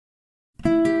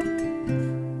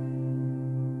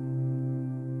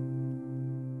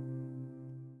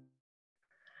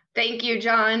Thank you,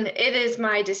 John. It is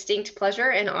my distinct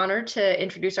pleasure and honor to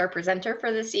introduce our presenter for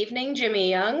this evening, Jimmy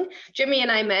Young. Jimmy and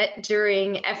I met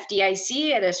during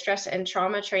FDIC at a stress and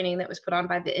trauma training that was put on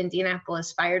by the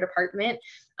Indianapolis Fire Department.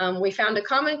 We found a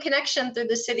common connection through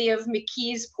the city of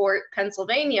McKeesport,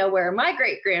 Pennsylvania, where my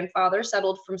great-grandfather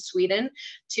settled from Sweden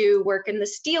to work in the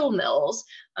steel mills.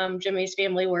 Jimmy's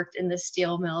family worked in the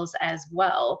steel mills as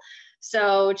well.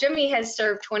 So Jimmy has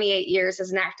served 28 years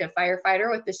as an active firefighter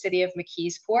with the city of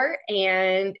McKeesport,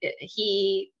 and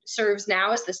he serves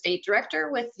now as the state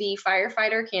director with the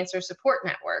Firefighter Cancer Support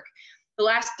Network. The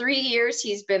last 3 years,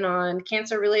 he's been on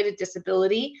cancer-related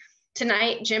disability.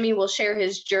 Tonight, Jimmy will share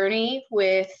his journey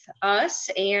with us,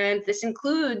 and this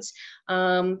includes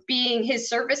being his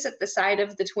service at the site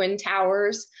of the Twin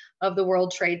Towers of the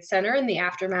World Trade Center in the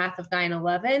aftermath of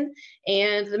 9/11,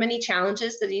 and the many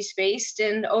challenges that he's faced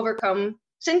and overcome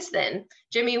since then.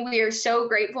 Jimmy, we are so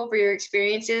grateful for your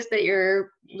experiences that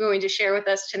you're going to share with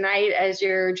us tonight as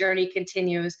your journey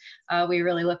continues. We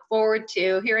really look forward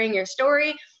to hearing your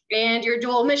story and your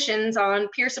dual missions on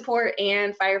peer support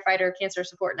and Firefighter Cancer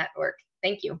Support Network.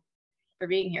 Thank you for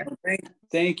being here.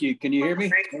 Thank you. Can you hear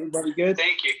me? Everybody good?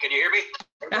 Thank you. Can you hear me?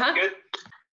 Everybody good?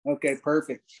 Okay,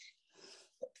 perfect.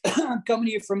 I'm coming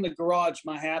to you from the garage,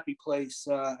 my happy place.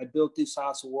 I built this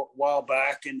house a while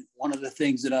back, and one of the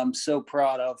things that I'm so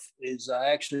proud of is I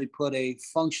actually put a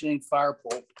functioning fire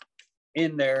pole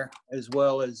in there, as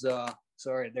well as,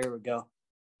 sorry, there we go.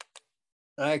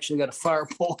 I actually got a fire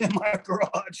pole in my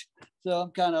garage. So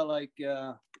I'm kind of like,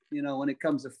 when it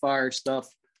comes to fire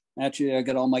stuff, actually I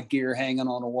got all my gear hanging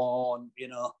on a wall,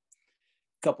 and, a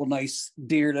couple nice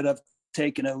deer that I've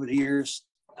taken over the years.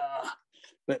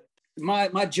 But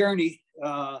my journey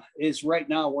is right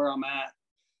now where I'm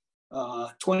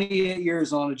at. 28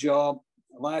 years on a job.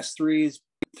 The last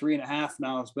 3.5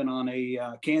 now has been on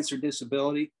a cancer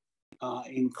disability,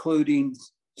 including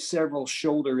several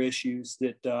shoulder issues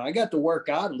that I got to work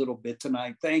out a little bit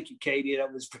tonight. Thank you, Katie.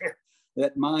 That was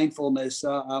that mindfulness.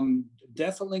 I'm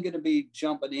definitely going to be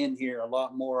jumping in here a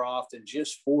lot more often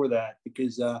just for that,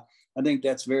 because I think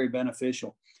that's very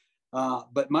beneficial.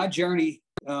 But my journey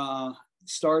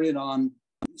started on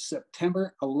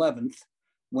September 11th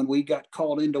when we got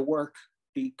called into work,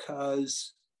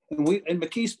 because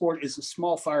McKeesport is a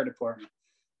small fire department.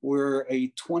 We're a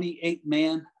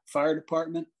 28-man fire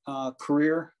department,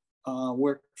 career,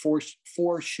 work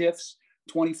four shifts,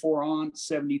 24 on,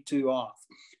 72 off.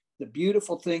 The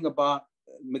beautiful thing about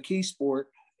McKeesport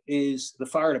is the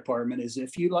fire department is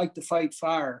if you like to fight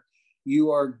fire,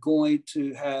 you are going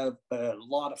to have a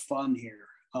lot of fun here.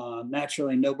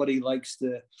 Naturally, nobody likes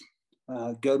to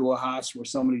go to a house where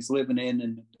somebody's living in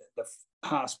and the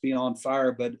house be on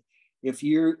fire. But if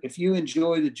you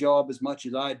enjoy the job as much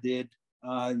as I did,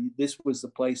 this was the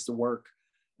place to work.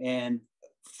 And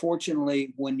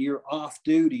fortunately, when you're off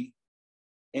duty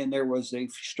and there was a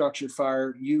structure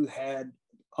fire, you had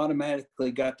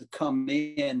automatically got to come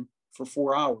in for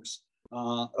 4 hours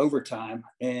overtime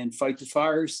and fight the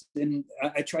fires. And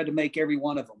I tried to make every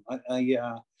one of them.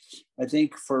 I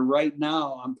think for right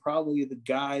now, I'm probably the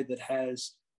guy that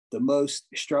has the most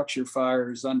structure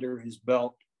fires under his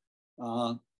belt,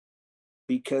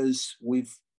 because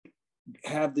we've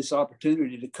have this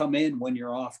opportunity to come in when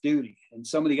you're off duty. And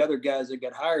some of the other guys that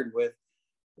got hired with,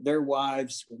 their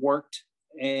wives worked,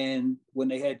 and when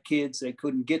they had kids, they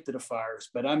couldn't get to the fires.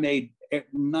 But I made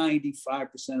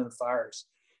 95% of the fires.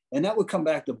 And that would come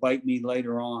back to bite me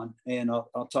later on. And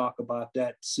I'll talk about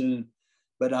that soon.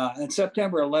 But on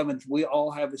September 11th, we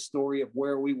all have a story of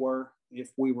where we were,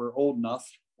 if we were old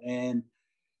enough. And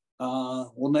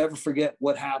we'll never forget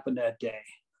what happened that day.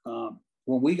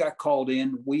 When we got called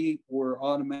in, we were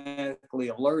automatically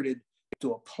alerted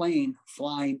to a plane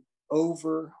flying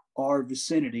over our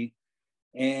vicinity,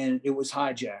 and it was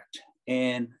hijacked.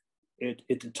 And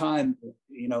at the time,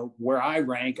 where I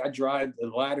rank, I drive the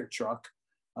ladder truck.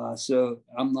 So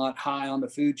I'm not high on the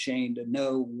food chain to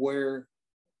know where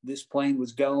this plane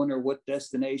was going or what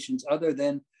destinations, other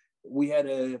than we had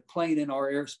a plane in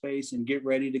our airspace and get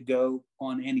ready to go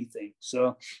on anything.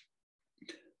 So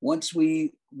once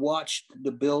we watched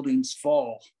the buildings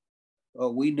fall,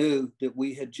 we knew that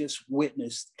we had just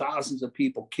witnessed thousands of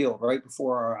people killed right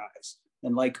before our eyes.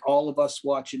 And like all of us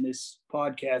watching this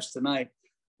podcast tonight,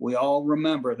 we all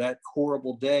remember that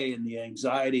horrible day and the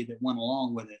anxiety that went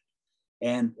along with it.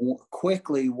 And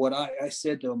quickly, what I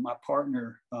said to my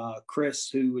partner, Chris,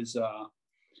 who was a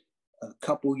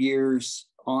couple years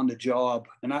on the job,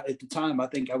 and at the time, I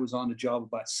think I was on the job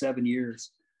about 7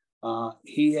 years.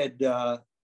 He had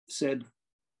said,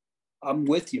 "I'm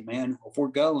with you, man. If we're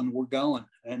going, we're going."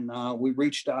 And we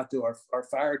reached out to our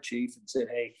fire chief and said,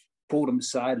 "Hey, pulled them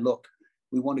aside. Look,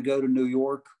 we want to go to New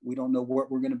York. We don't know what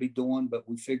we're going to be doing, but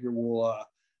we figure we'll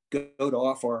go to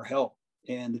offer our help.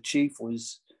 And the chief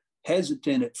was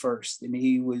hesitant at first, and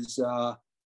he was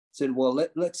said, well,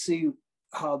 let's see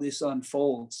how this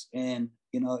unfolds. And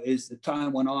as the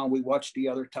time went on, we watched the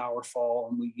other tower fall,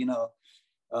 and we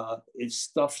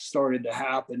stuff started to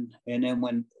happen. And then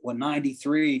when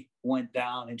 93 went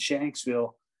down in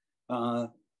Shanksville,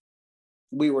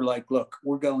 we were like, look,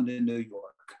 we're going to New York.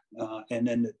 And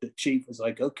then the chief was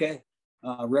like, okay,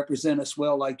 represent us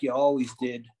well like you always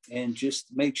did, and just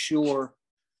make sure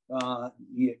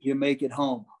you make it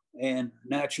home. And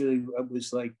naturally, it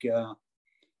was like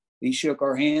he shook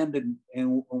our hand,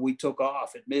 and we took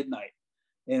off at midnight.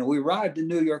 And we arrived in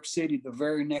New York City the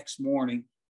very next morning,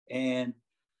 and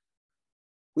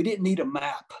we didn't need a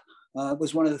map. It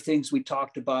was one of the things we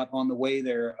talked about on the way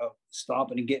there,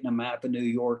 stopping and getting a map of New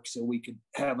York so we could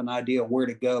have an idea of where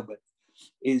to go. But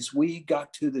as we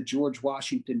got to the George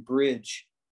Washington Bridge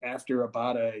after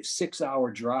about a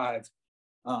 6-hour drive,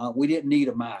 we didn't need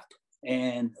a map.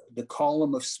 And the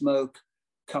column of smoke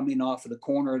coming off of the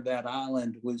corner of that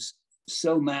island was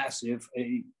so massive,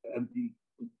 you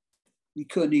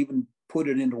couldn't even put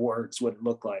it into words what it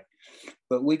looked like.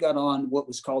 But we got on what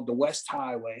was called the West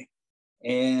Highway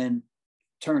and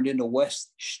turned into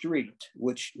West Street,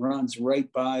 which runs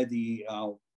right by the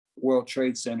World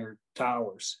Trade Center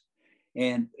towers.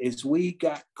 And as we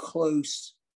got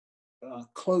closer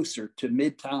to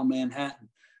Midtown Manhattan,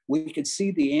 we could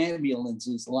see the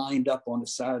ambulances lined up on the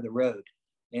side of the road.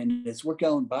 And as we're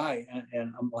going by,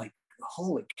 and I'm like,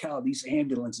 holy cow, these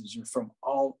ambulances are from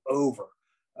all over.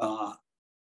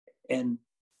 And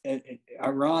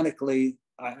ironically,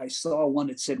 I saw one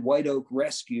that said White Oak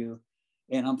Rescue.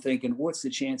 And I'm thinking, what's the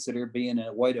chance of there being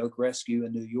a White Oak Rescue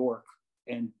in New York?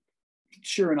 And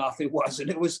sure enough, it wasn't.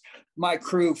 It was my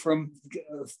crew from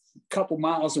a couple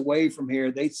miles away from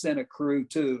here. They sent a crew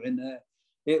too. And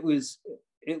it was,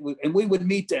 and we would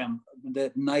meet them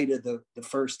that night of the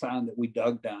first time that we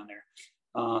dug down there.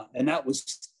 And that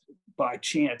was by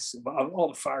chance.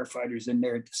 All the firefighters in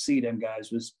there to see them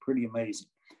guys was pretty amazing.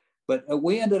 But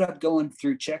we ended up going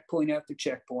through checkpoint after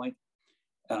checkpoint.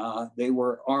 They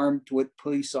were armed with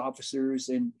police officers,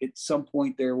 and at some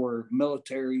point there were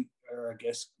military, or I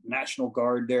guess National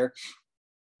Guard there.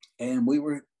 And we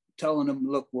were telling them,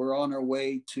 look, we're on our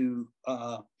way to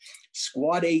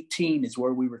Squad 18 is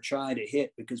where we were trying to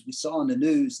hit, because we saw in the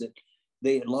news that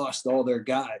they had lost all their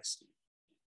guys.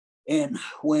 And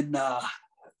when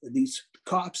these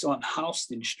cops on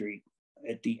Houston Street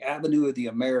at the Avenue of the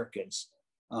Americas,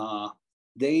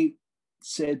 they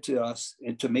said to us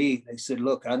and to me, they said,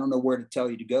 look, I don't know where to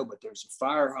tell you to go, but there's a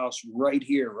firehouse right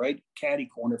here, right catty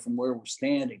corner from where we're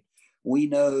standing. We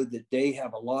know that they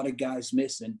have a lot of guys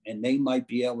missing, and they might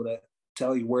be able to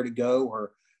tell you where to go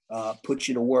or put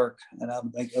you to work. And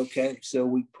I'm like, okay. So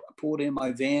we pulled in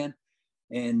my van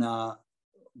and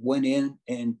went in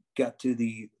and got to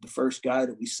the first guy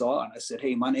that we saw. And I said,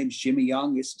 hey, my name's Jimmy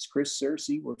Young. This is Chris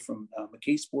Searcy. We're from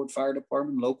McKeesport Fire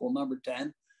Department, local number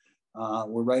 10.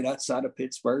 We're right outside of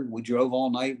Pittsburgh. We drove all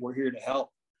night. We're here to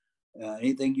help.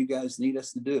 Anything you guys need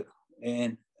us to do.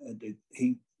 And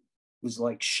he was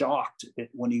like shocked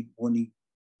when he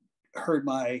heard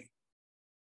my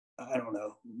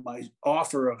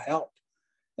offer of help.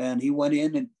 And he went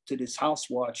in to this house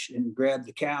watch and grabbed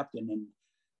the captain, and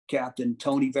Captain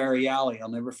Tony Variali, I'll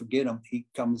never forget him. He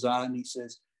comes on and he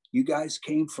says, you guys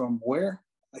came from where?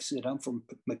 I said, I'm from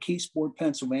McKeesport,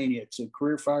 Pennsylvania. It's a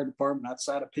career fire department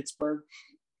outside of Pittsburgh.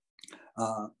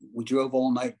 We drove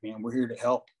all night, man. We're here to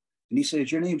help. And he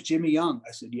says, your name's Jimmy Young.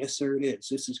 I said, yes, sir, it is.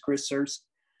 This is Chris Searcy.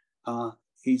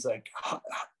 He's like,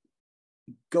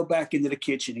 go back into the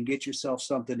kitchen and get yourself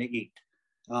something to eat.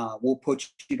 We'll put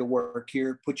you to work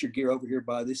here. Put your gear over here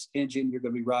by this engine. You're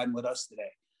going to be riding with us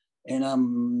today.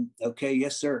 And okay,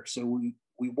 yes, sir. So we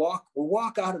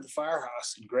walk out of the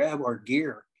firehouse and grab our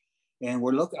gear. And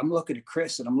I'm looking at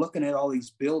Chris, and I'm looking at all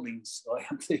these buildings.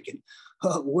 I'm thinking,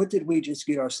 what did we just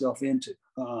get ourselves into?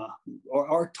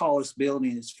 Our tallest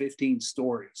building is 15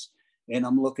 stories. And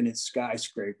I'm looking at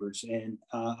skyscrapers, and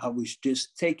I was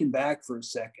just taken back for a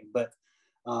second. But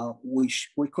we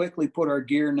quickly put our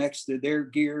gear next to their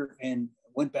gear and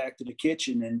went back to the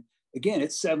kitchen. And again,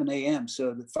 it's 7 a.m.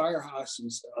 So the firehouse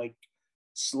is like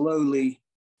slowly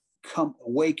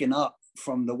waking up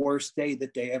from the worst day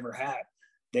that they ever had.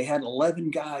 They had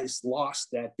 11 guys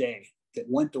lost that day that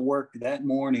went to work that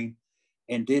morning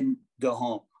and didn't go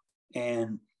home.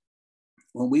 And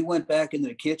when we went back into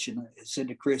the kitchen, I said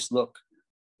to Chris, look,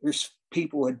 there's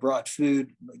people had brought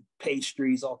food, like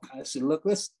pastries, all kinds. I said, look,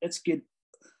 let's get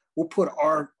we'll put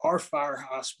our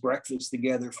firehouse breakfast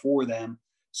together for them.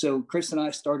 So Chris and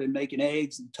I started making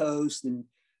eggs and toast, and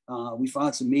we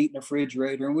found some meat in the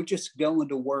refrigerator, and we're just going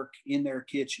to work in their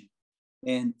kitchen.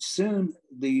 And soon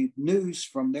the news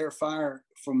from the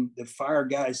fire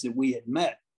guys that we had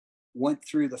met went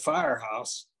through the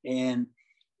firehouse, and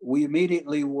we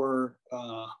immediately were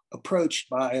approached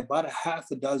by about a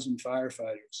half a dozen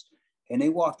firefighters. And they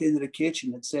walked into the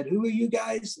kitchen and said, "Who are you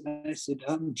guys?" And I said,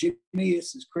 "I'm Jimmy,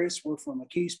 this is Chris, we're from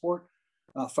McKeesport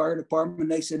Fire Department."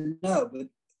 And they said, "No, but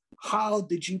how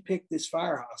did you pick this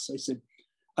firehouse?" I said,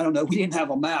 "I don't know, we didn't have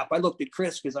a map." I looked at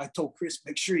Chris because I told Chris,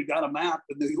 make sure he got a map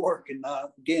of New York. And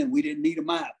again, we didn't need a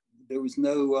map. There was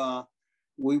no,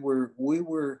 we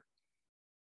were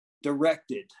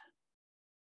directed,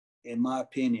 in my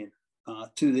opinion,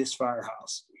 to this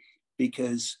firehouse,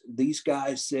 because these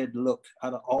guys said, "Look,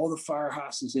 out of all the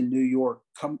firehouses in New York,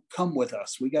 come with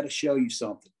us. We got to show you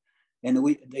something." And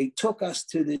they took us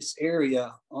to this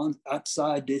area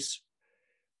outside this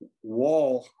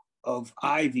wall of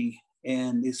ivy,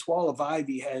 and this wall of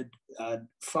ivy had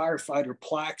firefighter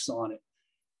plaques on it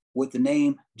with the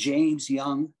name James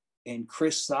Young and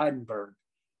Chris Seidenberg.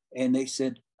 And they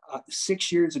said,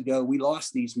 6 years ago, we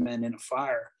lost these men in a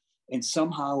fire, and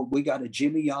somehow we got a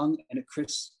Jimmy Young and a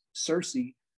Chris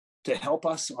Searcy to help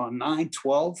us on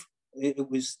 9/12. It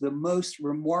was the most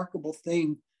remarkable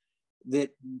thing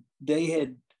that they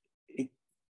had.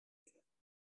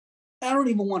 I don't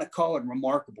even want to call it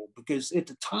remarkable, because at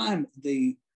the time,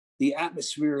 the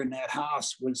atmosphere in that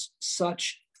house was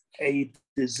such a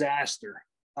disaster.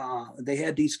 They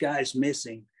had these guys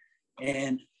missing.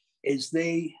 And as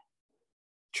they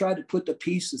tried to put the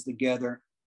pieces together,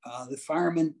 the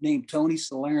fireman named Tony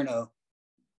Salerno,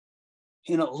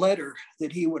 in a letter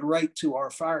that he would write to our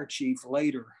fire chief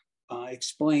later,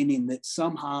 explaining that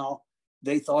somehow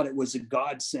they thought it was a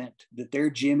godsend that their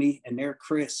Jimmy and their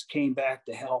Chris came back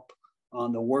to help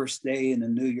on the worst day in the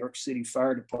New York City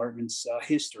Fire Department's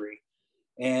history.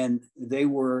 And they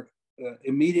were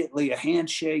immediately, a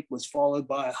handshake was followed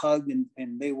by a hug,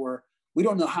 and they were, "We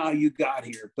don't know how you got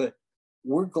here, but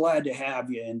we're glad to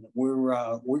have you, and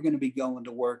we're going to be going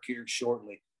to work here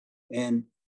shortly." And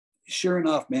sure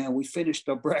enough, man, we finished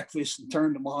our breakfast and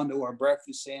turned them on to our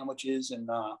breakfast sandwiches, and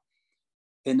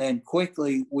then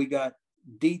quickly we got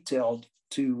detailed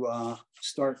to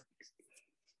start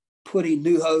putting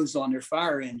new hose on their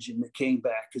fire engine that came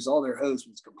back, because all their hose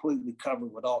was completely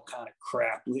covered with all kind of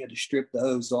crap. We had to strip the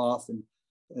hose off, and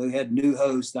we had new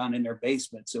hose down in their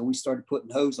basement. So we started putting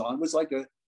hose on. It was like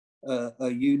a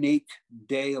unique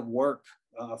day of work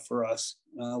for us.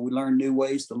 We learned new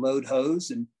ways to load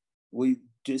hose, and we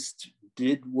just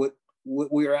did what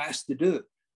we were asked to do.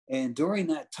 And during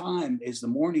that time, as the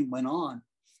morning went on,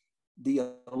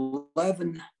 the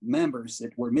 11 members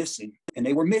that were missing, and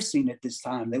they were missing at this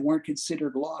time, they weren't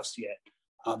considered lost yet.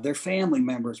 Their family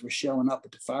members were showing up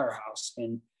at the firehouse.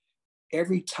 And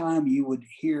every time you would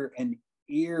hear an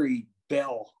eerie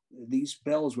bell, these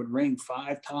bells would ring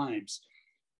 5 times.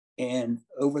 And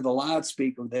over the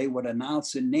loudspeaker, they would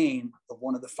announce a name of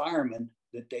one of the firemen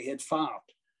that they had found.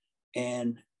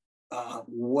 And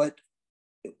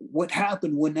what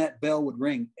happened when that bell would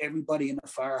ring, everybody in the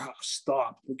firehouse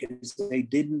stopped, because they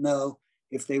didn't know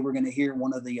if they were going to hear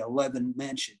one of the 11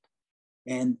 mentioned.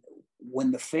 And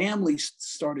when the families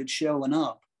started showing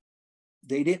up,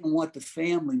 they didn't want the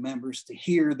family members to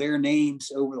hear their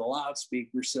names over the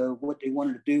loudspeaker. So what they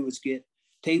wanted to do was get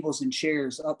tables and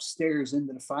chairs upstairs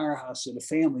into the firehouse so the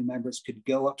family members could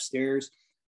go upstairs,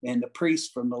 and the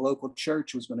priest from the local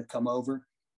church was going to come over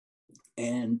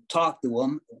and talk to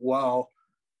them while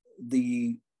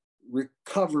the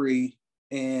recovery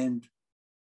and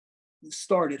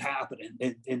started happening.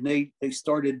 And they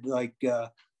started, like,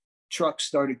 trucks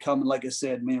started coming. Like I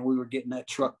said, man, we were getting that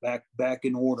truck back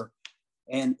in order.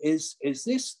 And as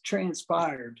this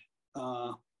transpired,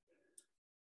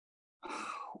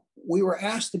 we were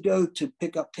asked to go to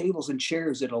pick up tables and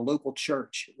chairs at a local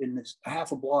church in this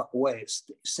half a block away. It's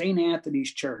St.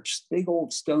 Anthony's Church, big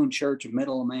old stone church in the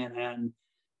middle of Manhattan.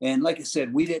 And like I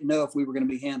said, we didn't know if we were going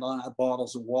to be handing out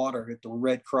bottles of water at the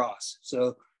Red Cross.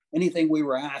 So anything we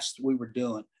were asked, we were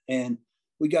doing. And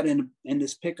we got in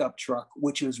this pickup truck,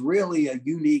 which was really a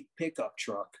unique pickup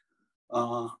truck.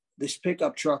 This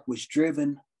pickup truck was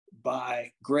driven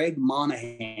by Greg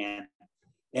Monahan.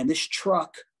 And this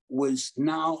truck was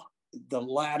now the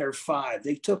Ladder 5.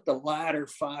 They took the Ladder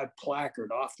 5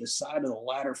 placard off the side of the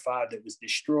Ladder 5 that was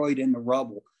destroyed in the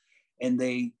rubble, and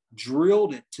they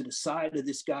drilled it to the side of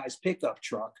this guy's pickup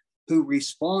truck, who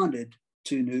responded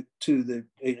to the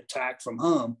attack from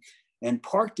home, and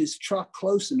parked his truck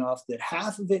close enough that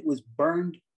half of it was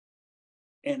burned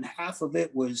and half of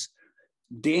it was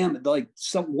damn, like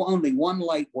only one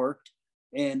light worked,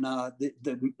 and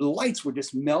the lights were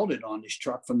just melted on this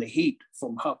truck from the heat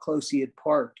from how close he had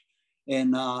parked.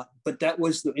 And but that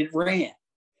was it ran.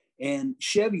 And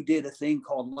Chevy did a thing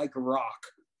called Like a Rock,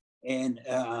 and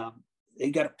they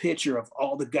got a picture of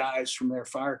all the guys from their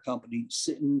fire company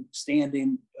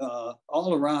standing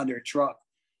all around their truck,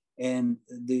 and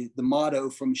the motto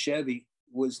from Chevy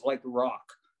was Like a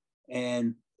Rock,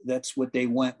 and that's what they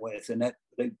went with, and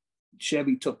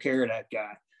Chevy took care of that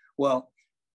guy. Well,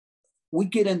 we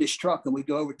get in this truck and we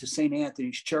go over to St.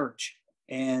 Anthony's Church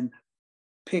and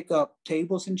pick up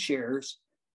tables and chairs,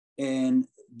 and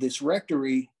this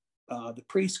rectory, the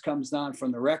priest comes down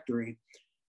from the rectory,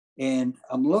 and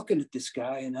I'm looking at this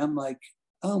guy and I'm like,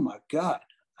 oh my God.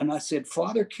 And I said,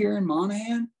 Father Kieran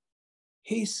Monahan?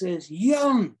 He says,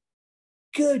 Young,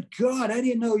 good God, I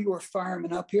didn't know you were a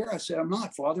fireman up here. I said, I'm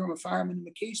not, Father, I'm a fireman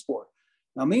in McKeesport.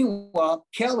 Now, meanwhile,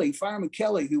 Fireman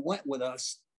Kelly, who went with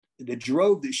us, that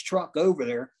drove this truck over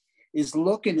there, is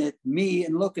looking at me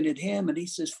and looking at him. And he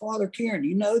says, Father Kieran,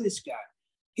 you know this guy?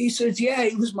 He says, yeah,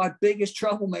 he was my biggest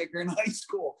troublemaker in high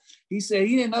school. He said,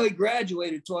 he didn't know he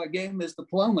graduated until I gave him his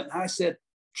diploma. And I said,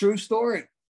 true story,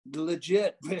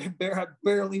 legit, I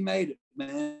barely made it,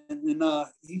 man. And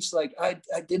he's like, I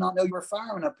did not know you were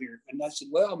fireman up here. And I said,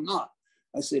 well, I'm not.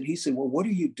 He said, well, what are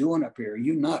you doing up here? Are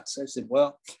you nuts? I said,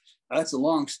 well, that's a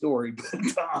long story,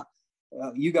 but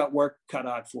you got work cut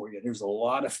out for you. There's a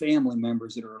lot of family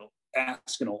members that are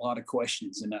asking a lot of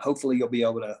questions, and hopefully you'll be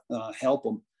able to help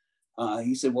them.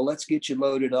 He said, well, let's get you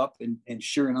loaded up. And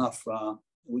sure enough,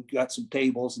 we got some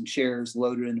tables and chairs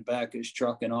loaded in the back of his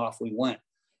truck, and off we went.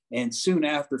 And soon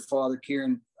after, Father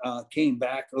Kieran came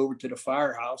back over to the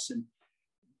firehouse and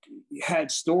had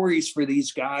stories for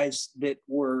these guys that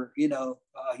were,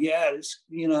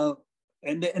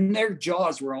 and their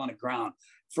jaws were on the ground.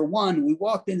 For one, we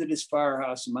walked into this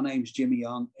firehouse, and my name's Jimmy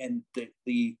Young, and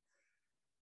the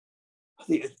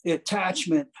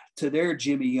attachment to their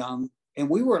Jimmy Young, and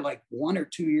we were like 1 or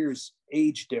 2 years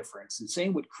age difference. And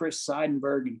same with Chris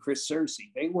Seidenberg and Chris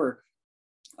Searcy. They were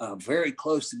very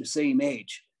close to the same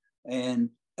age. And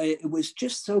it was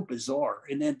just so bizarre.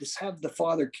 And then to have the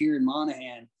Father Kieran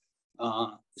Monahan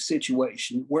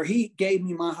situation where he gave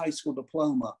me my high school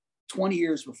diploma 20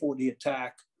 years before the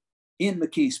attack in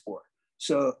McKeesport.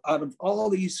 So out of all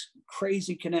these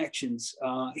crazy connections,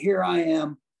 here I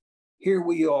am, here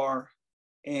we are.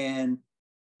 And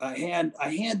I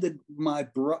handed my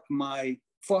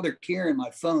Father Kieran my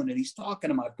phone, and he's talking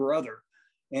to my brother.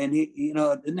 And he,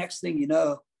 the next thing you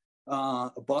know,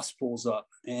 a bus pulls up,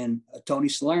 and Tony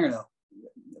Salerno,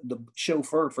 the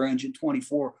chauffeur for Engine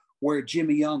 24, where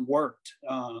Jimmy Young worked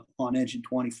on Engine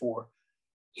 24,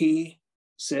 he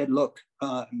said, look,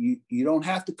 you don't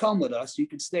have to come with us. You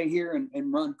can stay here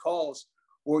and run calls,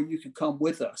 or you can come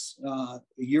with us.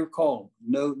 Your call,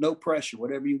 no pressure,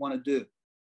 whatever you want to do.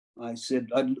 I said,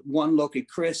 one look at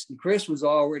Chris, and Chris was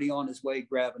already on his way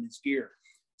grabbing his gear.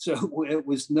 So there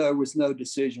was no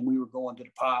decision. We were going to the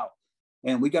pile,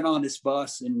 and we got on this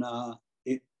bus. And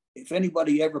if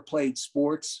anybody ever played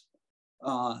sports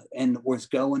and was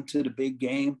going to the big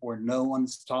game where no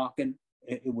one's talking,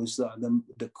 it was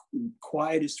the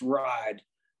quietest ride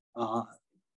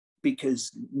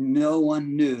because no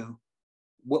one knew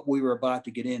what we were about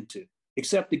to get into,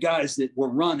 except the guys that were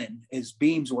running as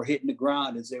beams were hitting the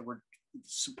ground, as they were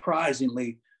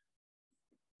surprisingly,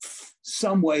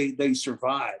 some way they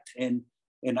survived. And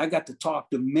I got to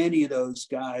talk to many of those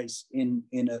guys in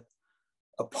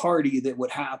a party that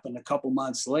would happen a couple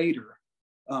months later.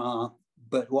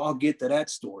 But I'll get to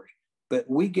that story. But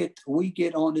we get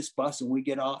on this bus, and we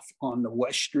get off on the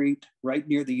West Street, right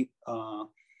near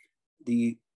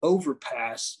the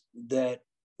overpass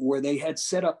where they had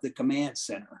set up the command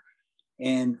center.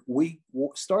 And we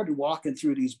started walking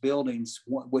through these buildings,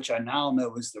 which I now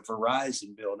know is the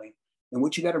Verizon building. And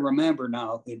what you got to remember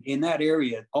now, in that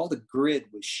area, all the grid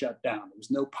was shut down. There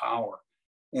was no power.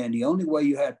 And the only way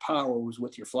you had power was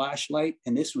with your flashlight.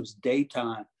 And this was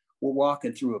daytime. We're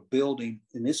walking through a building,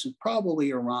 and this was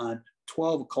probably around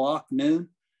 12 o'clock noon.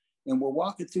 And we're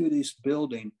walking through this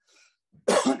building.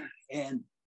 And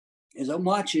as I'm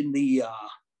watching the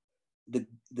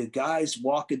guys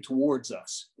walking towards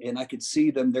us, and I could see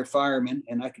them, they're firemen,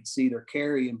 and I could see they're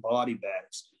carrying body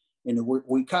bags. And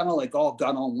we kind of like all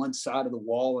got on one side of the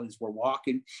wall as we're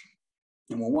walking,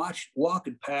 and we're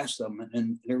walking past them.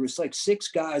 And there was like 6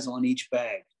 guys on each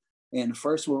bag. And the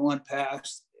first one went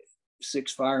past,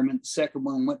 6 firemen. Second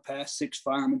one went past, 6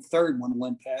 firemen. Third one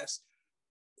went past,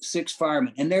 6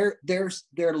 firemen. And their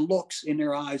looks in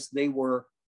their eyes, they were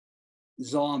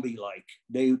zombie-like.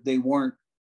 They weren't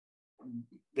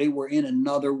they were in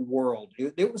another world.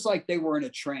 It was like they were in a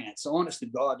trance. Honest to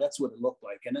God, that's what it looked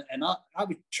like. And I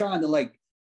was trying to like,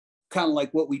 kind of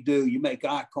like what we do. You make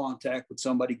eye contact with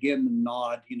somebody, give them a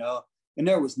nod, you know, and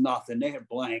there was nothing. They had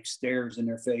blank stares in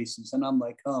their faces. And I'm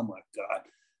like, oh my God.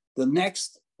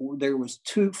 There was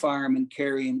 2 firemen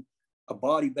carrying a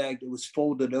body bag that was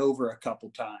folded over a couple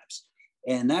times.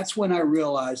 And that's when I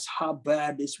realized how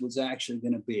bad this was actually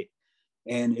going to be.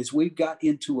 And as we got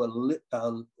into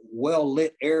a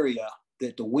well-lit area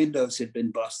that the windows had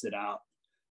been busted out,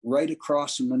 right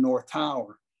across from the North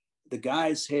Tower, the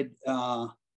guys had,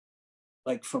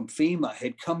 like from FEMA,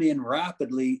 had come in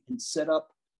rapidly and set up,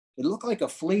 it looked like a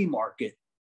flea market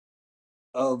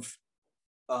of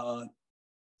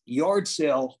yard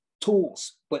sale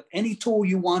tools, but any tool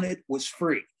you wanted was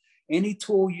free. Any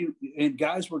tool and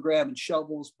guys were grabbing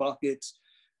shovels, buckets,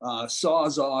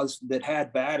 sawzalls that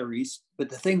had batteries. But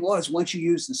the thing was, once you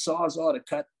used the sawzall to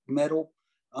cut metal,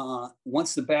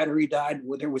 once the battery died,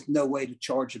 well, there was no way to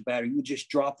charge the battery. You would just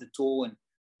drop the tool and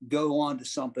go on to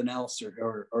something else,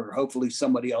 or hopefully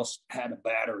somebody else had a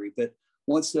battery. But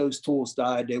once those tools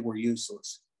died, they were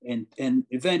useless. And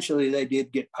eventually they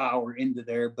did get power into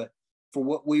there, but for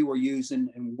what we were using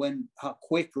and how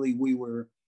quickly we were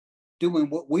doing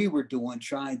what we were doing,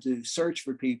 trying to search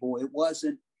for people, it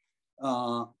wasn't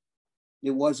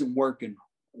working.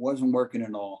 It wasn't working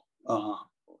at all.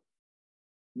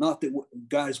 Not that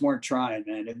guys weren't trying,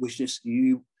 man. It was just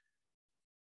I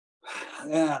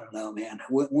don't know, man.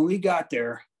 When we got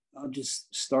there, I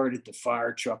just started the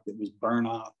fire truck that was burnt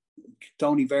out.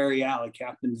 Tony Variale,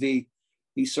 Captain V,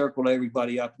 he circled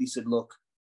everybody up. He said, look,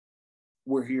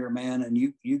 we're here, man. And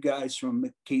you guys from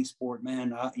McKeesport,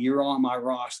 man, you're on my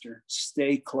roster.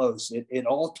 Stay close. At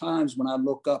all times when I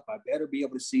look up, I better be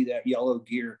able to see that yellow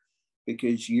gear,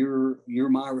 because you're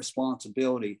my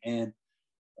responsibility. And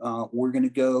we're going to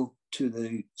go to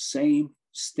the same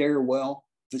stairwell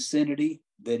vicinity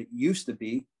that it used to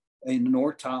be in the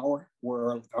North Tower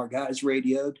where our guys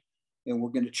radioed. And we're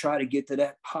going to try to get to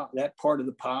that part of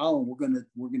the pile. And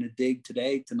we're going to dig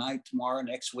today, tonight, tomorrow,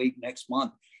 next week, next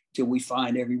month, till we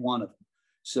find every one of them.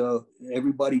 So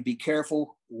everybody be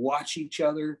careful, watch each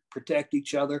other, protect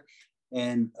each other,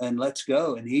 and let's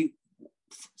go. And he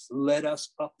led us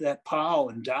up that pile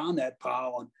and down that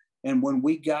pile. And when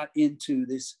we got into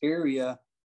this area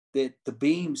that the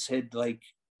beams had like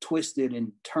twisted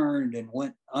and turned and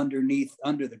went under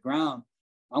the ground,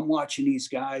 I'm watching these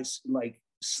guys like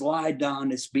slide down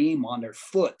this beam on their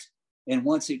foot. And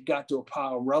once it got to a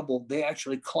pile of rubble, they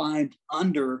actually climbed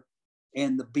under,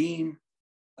 and the beam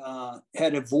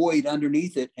had a void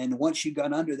underneath it. And once you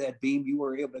got under that beam, you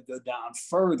were able to go down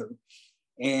further.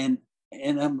 And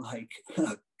I'm like,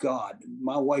 oh God,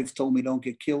 my wife told me don't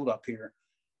get killed up here.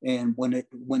 And when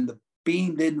the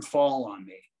beam didn't fall on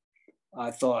me, I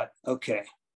thought, okay,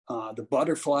 the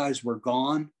butterflies were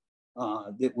gone.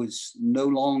 It was no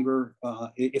longer,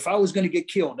 if I was going to get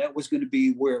killed, that was going to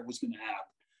be where it was going to happen.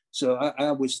 So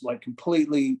I was like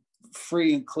completely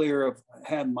free and clear of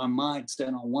having my mind set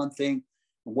on one thing,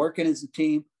 working as a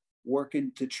team,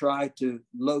 working to try to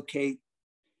locate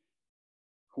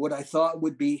what I thought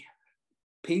would be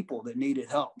people that needed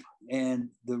help. And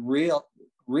the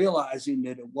realizing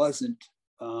that it wasn't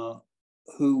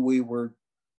who we were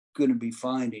going to be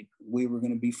finding. We were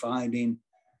going to be finding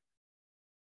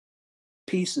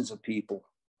pieces of people.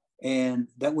 And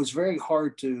that was very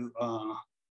hard to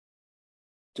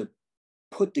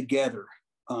put together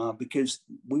because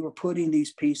we were putting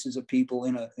these pieces of people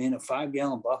in a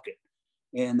 5-gallon bucket.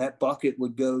 And that bucket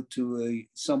would go to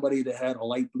somebody that had a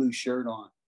light blue shirt on.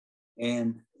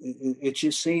 And it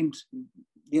just seemed,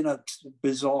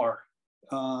 bizarre,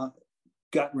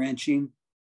 gut-wrenching.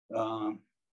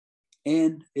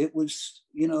 And it was,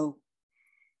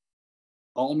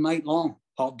 all night long,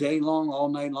 all day long, all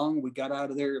night long. We got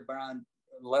out of there around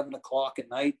 11 o'clock at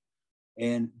night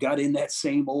and got in that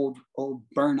same old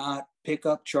burnout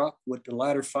pickup truck with the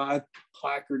Ladder 5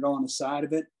 placard on the side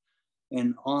of it.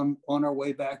 And on our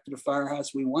way back to the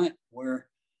firehouse we went, where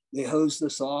they hosed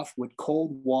us off with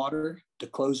cold water to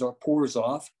close our pores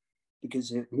off,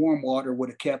 because warm water would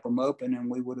have kept them open and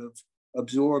we would have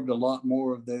absorbed a lot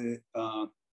more of the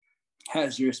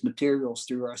hazardous materials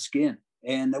through our skin.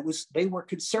 And they were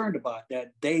concerned about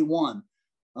that day one,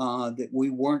 that we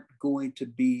weren't going to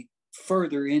be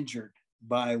further injured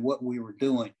by what we were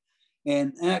doing.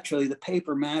 And actually the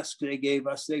paper masks they gave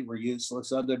us, they were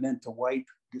useless other than to wipe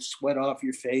the sweat off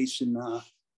your face. And,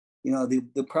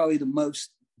 the probably the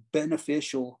most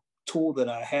beneficial tool that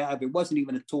I have, it wasn't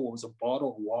even a tool, it was a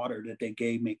bottle of water that they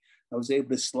gave me. I was able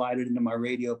to slide it into my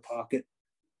radio pocket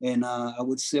and I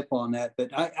would sip on that.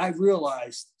 But I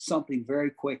realized something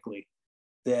very quickly,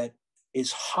 that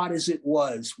as hot as it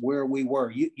was where we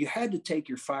were, you had to take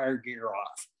your fire gear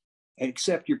off,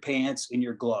 except your pants and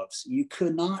your gloves. You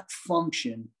could not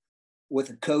function with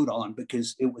a coat on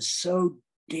because it was so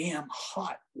damn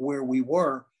hot where we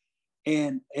were.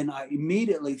 And I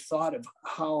immediately thought of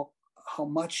how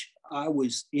much I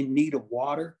was in need of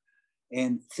water,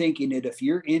 and thinking that if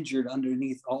you're injured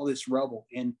underneath all this rubble,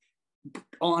 and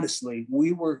honestly,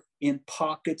 we were in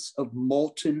pockets of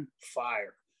molten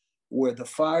fire where the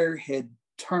fire had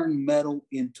turned metal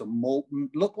into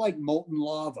looked like molten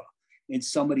lava in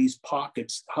some of these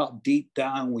pockets, how deep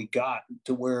down we got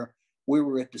to where we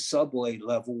were at the subway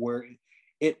level, where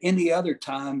at any other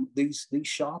time, these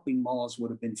shopping malls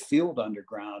would have been filled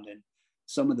underground. And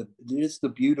some of the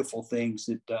beautiful things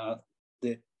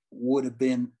that would have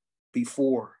been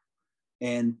before.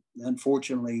 And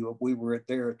unfortunately, we were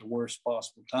there at the worst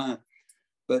possible time.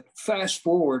 But fast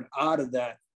forward out of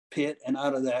that pit and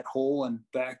out of that hole and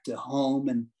back to home,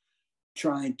 and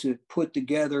trying to put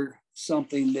together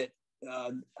something that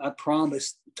I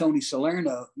promised Tony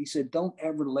Salerno. He said, don't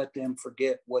ever let them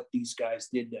forget what these guys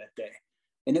did that day.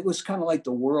 And it was kind of like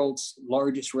the world's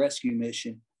largest rescue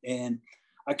mission. And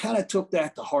I kind of took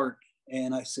that to heart.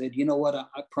 And I said, you know what?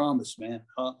 I promise, man,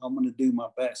 I'm going to do my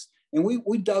best. And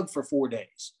we dug for 4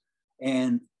 days.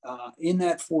 And in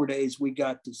that 4 days, we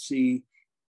got to see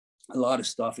a lot of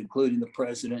stuff, including the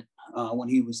president when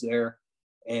he was there.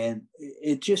 And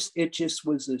it just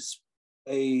was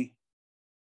an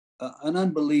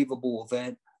unbelievable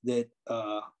event that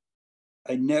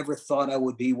I never thought I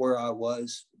would be where I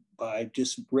was by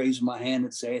just raising my hand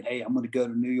and saying, hey, I'm going to go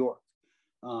to New York.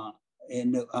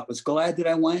 And I was glad that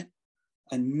I went.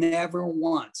 I never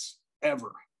once,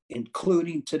 ever,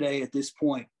 including today at this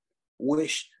point,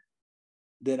 wished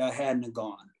that I hadn't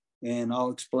gone. And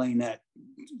I'll explain that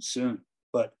soon.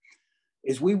 But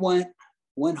as we went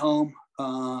home,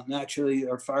 naturally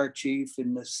our fire chief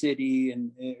and the city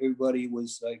and everybody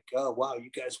was like, oh, wow, you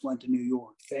guys went to New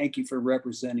York. Thank you for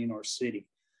representing our city.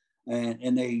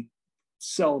 And they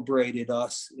celebrated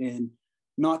us. And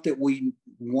not that we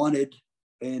wanted,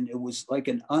 and it was like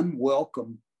an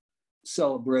unwelcome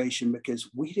celebration because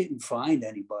we didn't find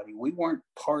anybody. We weren't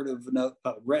part of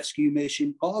a rescue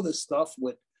mission. All the stuff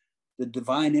with the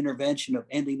divine intervention of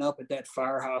ending up at that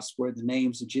firehouse where the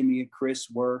names of Jimmy and Chris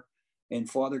were, and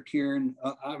Father Kieran,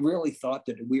 I really thought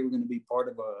that we were going to be part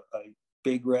of a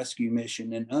big rescue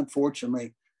mission. And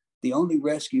unfortunately, the only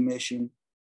rescue mission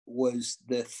was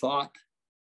the thought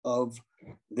of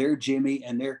their Jimmy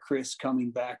and their Chris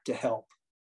coming back to help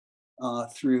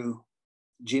through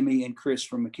Jimmy and Chris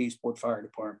from McKeesport Fire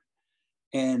Department.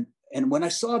 And when I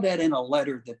saw that in a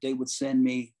letter that they would send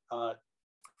me a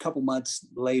couple months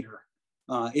later,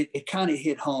 it kind of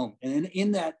hit home. And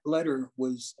in that letter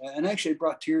was, and actually it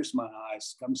brought tears to my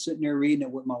eyes. I'm sitting there reading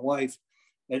it with my wife.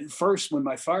 At first, when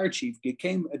my fire chief, it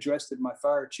came addressed to my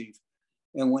fire chief.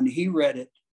 And when he read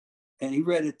it, and he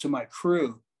read it to my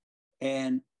crew,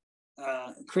 and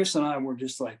Chris and I were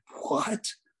just like, what?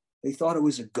 They thought it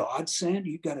was a godsend?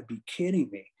 You got to be kidding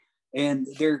me. And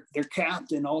their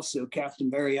captain also,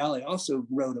 Captain Barry Alley, also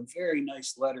wrote a very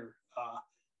nice letter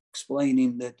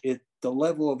explaining that the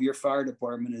level of your fire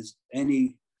department is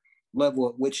any level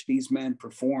at which these men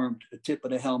performed. The tip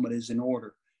of the helmet is in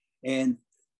order. And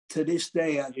to this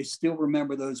day, I still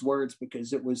remember those words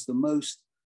because it was the most,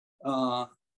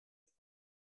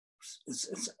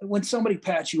 when somebody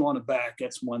pats you on the back,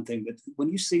 that's one thing. But when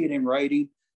you see it in writing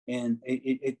and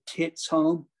it hits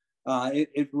home,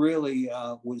 it really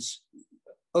was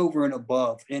over and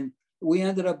above. And we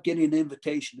ended up getting an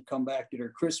invitation to come back to their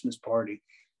Christmas party,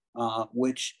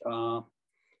 which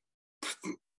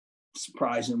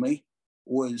surprisingly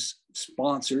was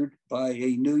sponsored by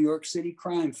a New York City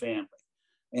crime family.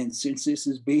 And since this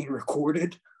is being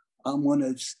recorded, I'm going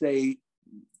to stay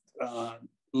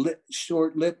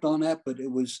short-lived on that, but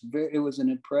it was an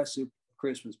impressive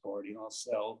Christmas party.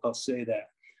 I'll say that.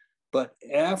 But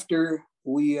after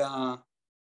we got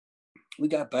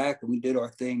back and we did our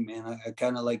thing, man, I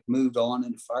kind of like moved on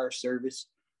in the fire service,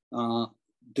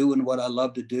 doing what I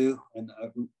love to do, and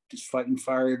just fighting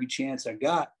fire every chance I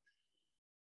got.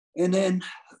 And then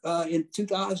in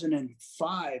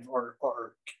 2005,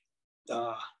 our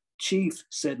chief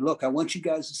said, look, I want you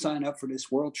guys to sign up for this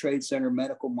World Trade Center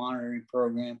medical monitoring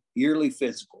program, yearly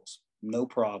physicals, no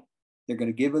problem. They're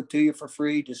going to give it to you for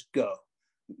free. Just go.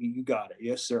 You got it.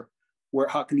 Yes, sir.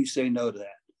 How can you say no to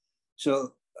that?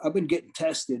 So I've been getting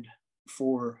tested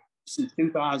since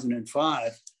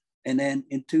 2005. And then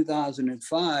in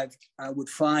 2005, I would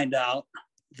find out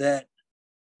that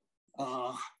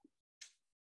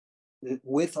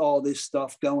with all this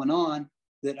stuff going on,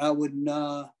 that I would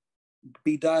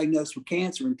be diagnosed with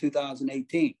cancer in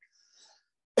 2018.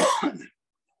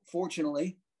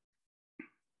 Fortunately,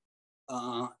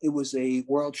 it was a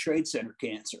World Trade Center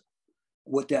cancer.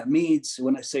 What that means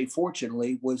when I say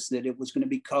fortunately was that it was going to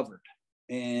be covered,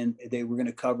 and they were going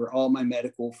to cover all my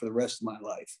medical for the rest of my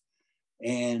life.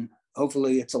 And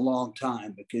hopefully it's a long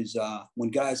time, because when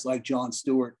guys like Jon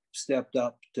Stewart stepped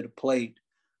up to the plate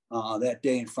that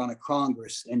day in front of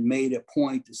Congress and made a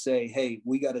point to say, hey,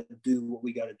 we got to do what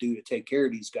we got to do to take care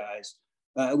of these guys.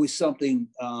 It was something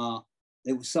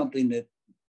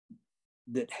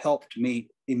that helped me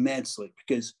immensely,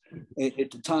 because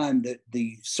at the time that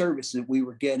the service that we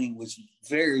were getting was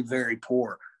very, very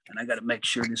poor. And I got to make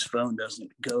sure this phone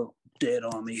doesn't go dead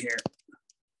on me here.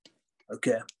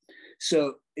 Okay.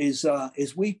 So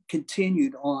as we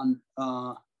continued on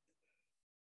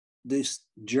this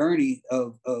journey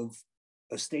of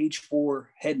a stage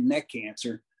 4 head and neck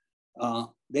cancer,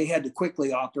 they had to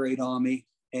quickly operate on me.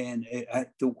 And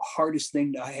the hardest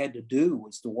thing that I had to do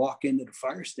was to walk into the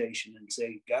fire station and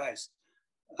say, guys,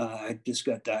 I just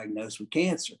got diagnosed with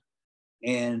cancer.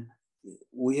 And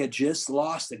we had just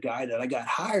lost a guy that I got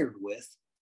hired with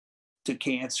to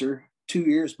cancer 2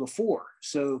 years before.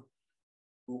 So,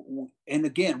 and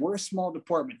again, we're a small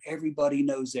department. Everybody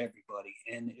knows everybody.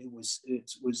 And it was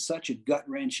such a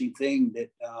gut-wrenching thing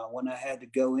that when I had to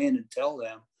go in and tell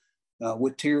them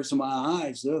with tears in my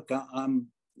eyes, look,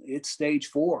 it's stage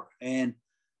 4, and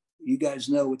you guys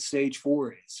know what stage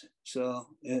 4 is. So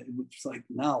it's like,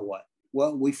 now what?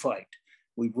 Well, we fight.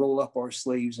 We roll up our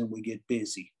sleeves and we get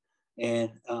busy.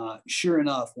 And sure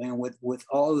enough, man, with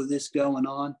all of this going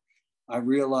on, I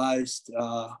realized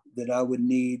that I would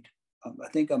need, I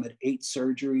think I'm at 8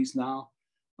 surgeries now.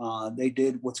 They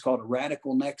did what's called a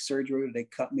radical neck surgery. They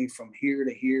cut me from here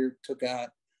to here, took out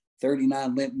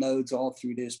 39 lymph nodes all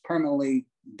through this, permanently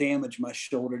damaged my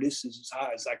shoulder. This is as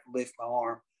high as I could lift my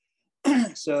arm.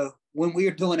 So when we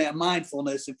were doing that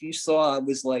mindfulness, if you saw, I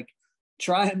was like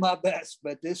trying my best,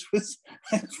 but this was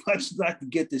as much as I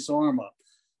could get this arm up.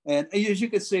 And as you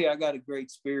can see, I got a great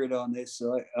spirit on this.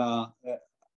 So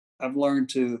I've learned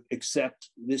to accept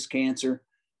this cancer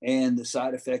and the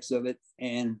side effects of it.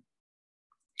 And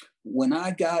when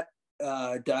I got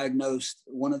diagnosed,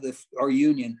 one of our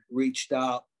union reached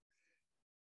out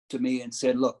to me and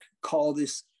said, look, call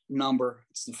this number.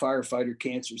 It's the Firefighter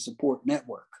Cancer Support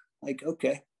Network. Like,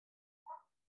 okay.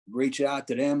 Reach out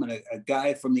to them, and a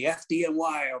guy from the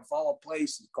FDNY of all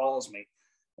places calls me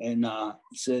and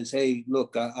says, hey,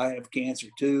 look, I have cancer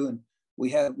too. And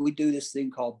we do this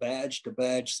thing called badge to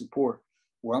badge support,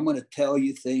 where I'm going to tell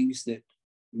you things that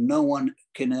no one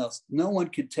can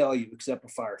tell you except a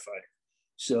firefighter.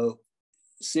 So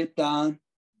sit down,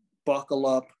 buckle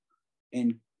up,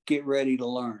 and get ready to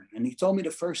learn. And he told me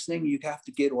the first thing, you have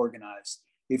to get organized.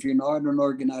 If you're not an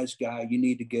organized guy, you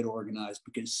need to get organized,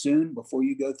 because soon, before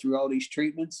you go through all these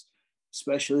treatments,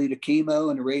 especially the chemo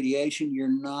and the radiation, you're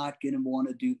not going to want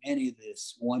to do any of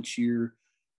this once you're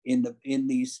in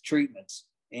these treatments.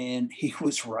 And he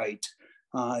was right.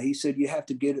 He said, you have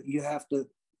to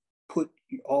put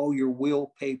all your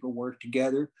will paperwork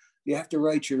together. You have to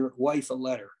write your wife a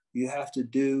letter. You have to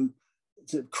do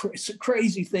some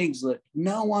crazy things that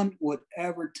no one would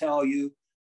ever tell you,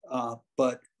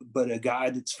 but a guy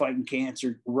that's fighting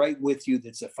cancer right with you,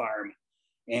 that's a fireman.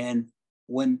 And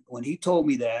when he told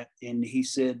me that, and he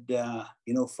said,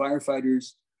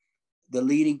 firefighters, the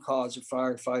leading cause of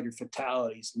firefighter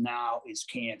fatalities now is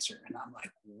cancer. And I'm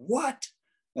like, what?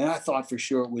 And I thought for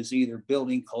sure it was either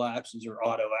building collapses or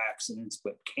auto accidents,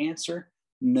 but cancer,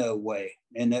 no way.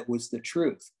 And that was the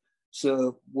truth.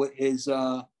 So what is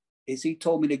he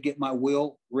told me to get my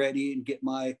will ready and get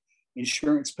my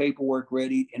insurance paperwork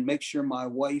ready and make sure my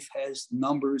wife has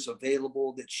numbers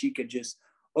available that she could just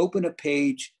open a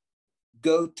page,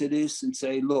 go to this and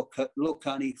say, look,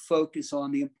 honey, focus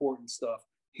on the important stuff.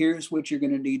 Here's what you're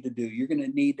going to need to do. You're going to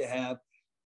need to have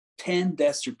 10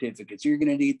 death certificates. You're going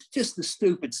to need just the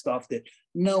stupid stuff that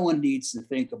no one needs to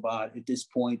think about at this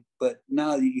point. But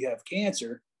now that you have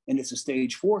cancer and it's a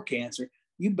stage 4 cancer,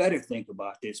 you better think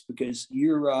about this, because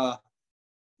your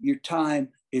time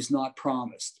is not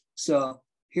promised. So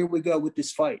here we go with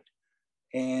this fight.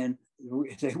 And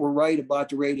they were right about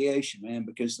the radiation, man,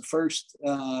 because the first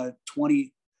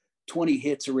 20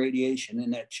 hits of radiation in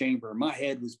that chamber, my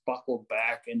head was buckled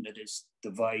back into this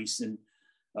device, and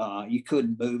you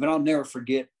couldn't move. And I'll never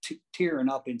forget tearing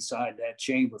up inside that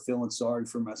chamber, feeling sorry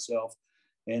for myself.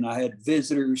 And I had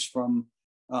visitors from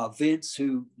Vince,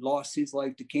 who lost his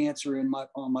life to cancer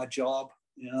on my job,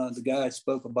 the guy I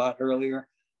spoke about earlier.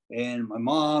 And my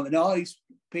mom and all these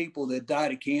people that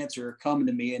died of cancer are coming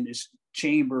to me in this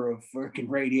chamber of freaking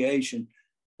radiation.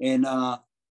 And I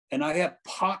have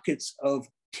pockets of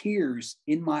tears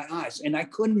in my eyes, and I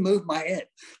couldn't move my head.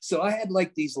 So I had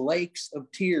like these lakes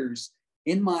of tears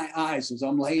in my eyes as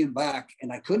I'm laying back,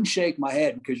 and I couldn't shake my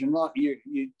head because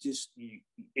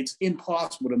it's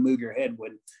impossible to move your head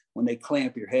when they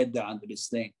clamp your head down to this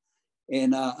thing.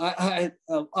 And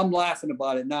I'm laughing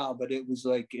about it now, but it was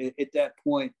like at that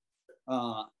point,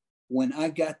 when I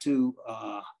got to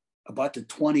about the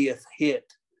 20th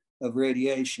hit of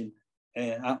radiation,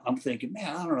 and I'm thinking,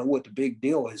 man, I don't know what the big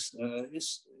deal is.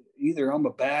 It's either I'm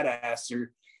a badass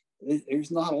or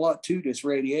there's not a lot to this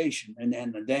radiation. And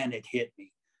then it hit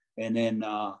me. And then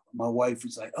my wife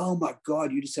was like, oh my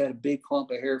God, you just had a big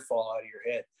clump of hair fall out of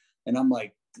your head. And I'm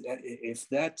like, if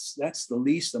that's the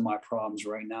least of my problems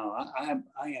right now. I am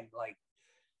like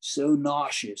so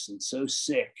nauseous and so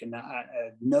sick, and I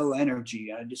have no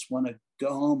energy. I just want to go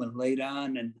home and lay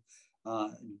down and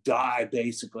die,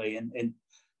 basically.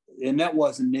 And that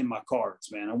wasn't in my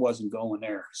cards, man. I wasn't going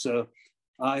there. So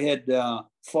I had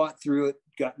fought through it,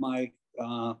 got my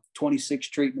 26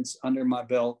 treatments under my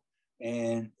belt,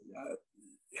 and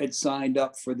had signed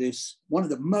up for this. One of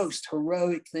the most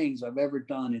heroic things I've ever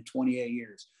done in 28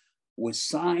 years was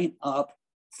sign up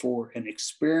for an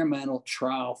experimental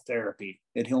trial therapy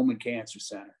at Hillman Cancer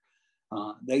Center.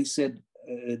 They said,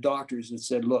 the doctors had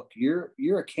said, look,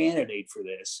 you're a candidate for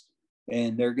this,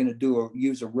 and they're going to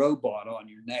use a robot on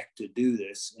your neck to do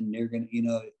this, and they're going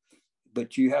to,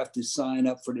 but you have to sign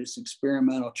up for this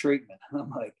experimental treatment. And I'm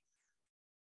like,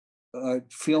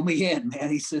 fill me in, man.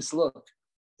 He says, look,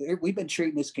 we've been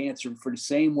treating this cancer for the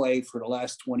same way for the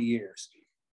last 20 years.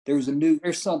 There's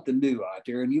something new out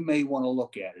there, and you may want to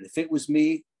look at it. If it was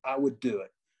me, I would do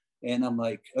it. And I'm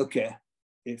like, okay,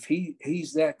 if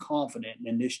he's that confident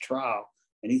in this trial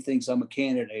and he thinks I'm a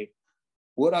candidate,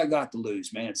 what I got to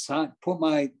lose, man? Put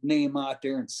my name out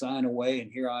there and sign away,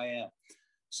 and here I am.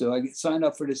 So I signed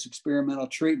up for this experimental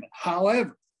treatment.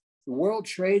 However, the World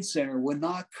Trade Center would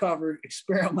not cover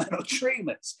experimental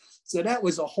treatments. So that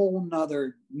was a whole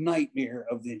nother nightmare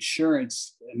of the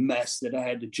insurance mess that I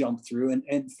had to jump through,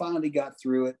 and finally got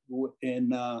through it.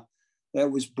 And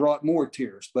that brought more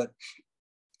tears. But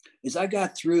as I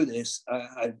got through this,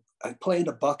 I planned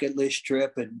a bucket list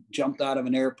trip and jumped out of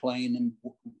an airplane and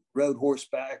rode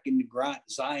horseback in the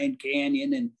Zion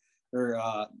Canyon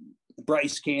or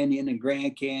Bryce Canyon and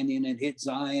Grand Canyon, and hit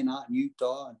Zion out in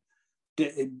Utah,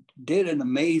 and did an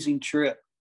amazing trip,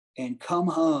 and come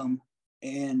home.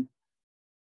 And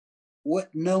what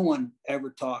no one ever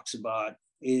talks about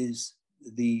is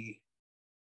the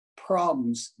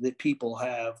problems that people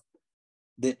have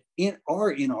that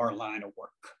are in our line of work.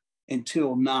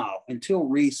 Until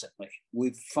recently,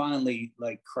 we've finally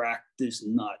cracked this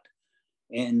nut.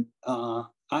 And I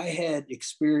had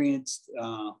experienced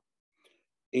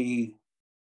a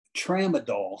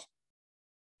tramadol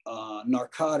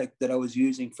narcotic that I was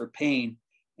using for pain,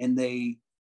 and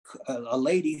a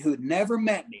lady who had never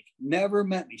met me,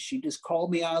 she just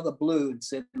called me out of the blue and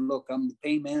said, look, I'm the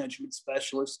pain management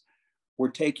specialist. We're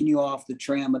taking you off the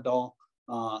tramadol.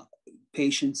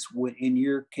 Patients in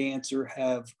your cancer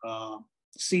have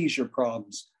seizure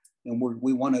problems, and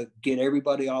we want to get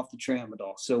everybody off the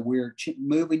tramadol. So we're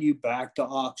moving you back to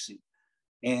oxy,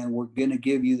 and we're going to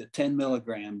give you the 10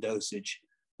 milligram dosage.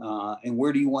 And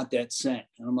where do you want that sent?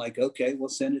 And I'm like, okay, we'll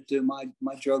send it to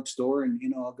my drugstore, and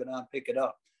I'll go down and pick it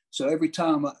up. So every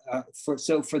time, for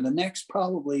the next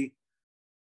probably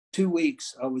 2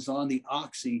 weeks, I was on the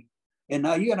oxy. And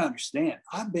now you got to understand,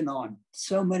 I've been on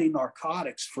so many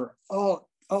narcotics for all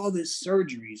this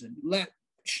surgeries and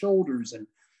shoulders and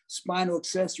spinal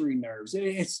accessory nerves.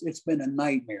 It's been a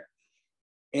nightmare.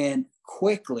 And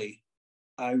quickly,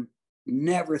 I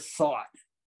never thought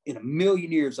in a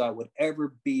million years I would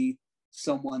ever be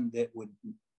someone that would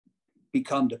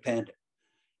become dependent.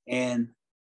 And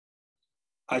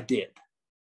I did.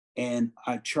 And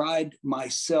I tried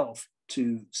myself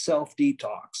to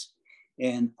self-detox.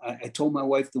 And I told my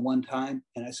wife the one time,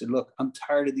 and I said, look, I'm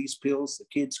tired of these pills. The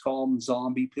kids call them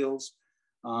zombie pills.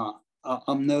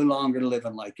 I'm no longer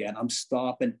living like that. I'm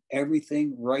stopping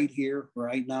everything right here,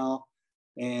 right now.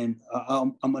 And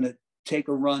I'm going to take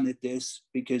a run at this,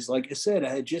 because like I said, I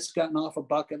had just gotten off a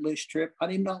bucket list trip. I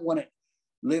did not want to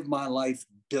live my life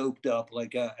doped up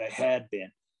like I had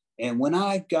been. And when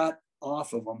I got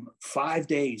off of them, 5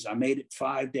 days, I made it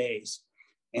 5 days.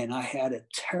 And I had a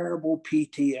terrible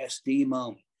PTSD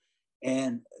moment.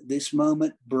 And this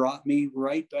moment brought me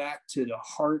right back to the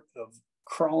heart of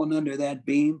crawling under that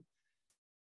beam.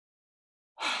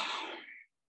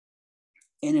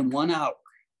 And in 1 hour,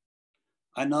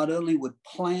 I not only would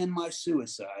plan my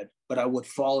suicide, but I would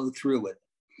follow through with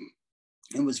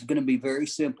it. It was going to be very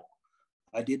simple.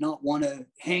 I did not want to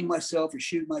hang myself or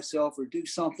shoot myself or do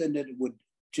something that would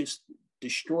just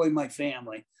destroy my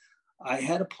family. I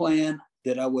had a plan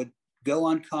that I would go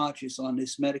unconscious on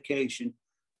this medication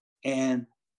and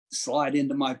slide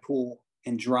into my pool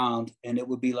and drown. And it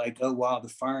would be like, oh, wow, the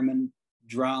fireman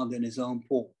drowned in his own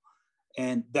pool.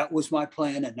 And that was my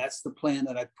plan. And that's the plan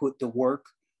that I put to work,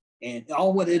 and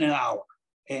all within an hour.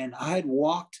 And I had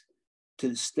walked to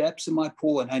the steps of my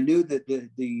pool, and I knew that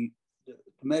the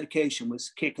medication was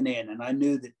kicking in. And I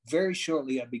knew that very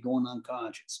shortly I'd be going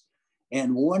unconscious.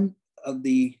 And one of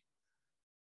the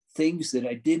things that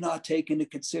I did not take into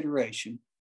consideration,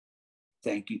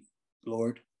 thank you,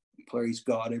 Lord, praise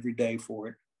God every day for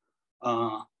it,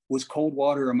 was cold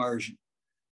water immersion.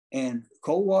 And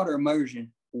cold water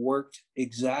immersion worked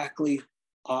exactly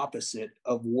opposite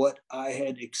of what I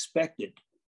had expected.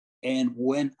 And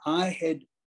when I had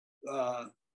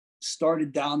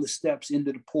started down the steps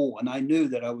into the pool, and I knew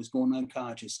that I was going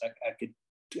unconscious,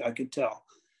 I could tell.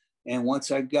 And once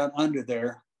I got under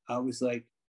there, I was like,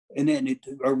 and then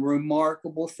a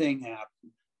remarkable thing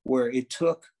happened where it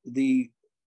took the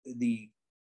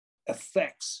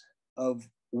effects of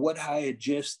what I had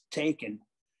just taken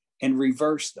and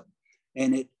reversed them.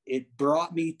 And it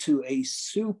brought me to a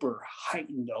super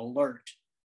heightened alert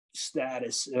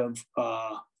status of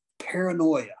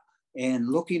paranoia, and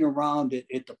looking around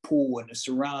at the pool and the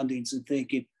surroundings and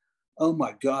thinking, oh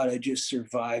my God, I just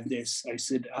survived this. I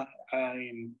said,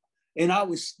 and I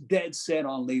was dead set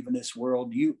on leaving this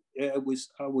world. I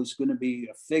was going to be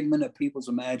a figment of people's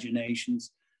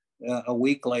imaginations a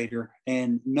week later,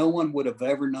 and no one would have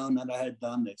ever known that I had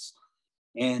done this.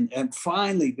 And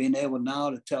finally being able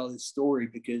now to tell this story,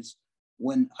 because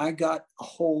when I got a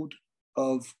hold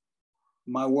of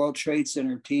my World Trade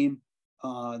Center team,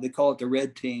 they call it the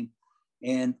Red Team,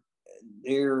 and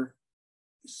they're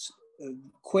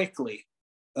quickly,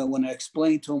 when I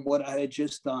explained to them what I had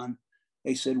just done,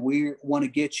 they said, we want to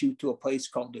get you to a place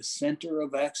called the Center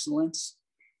of Excellence.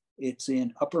 It's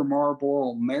in Upper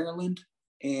Marlboro, Maryland,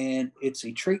 and it's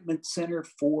a treatment center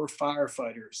for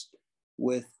firefighters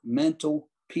with mental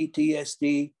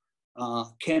PTSD,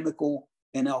 chemical,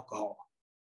 and alcohol.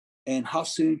 And how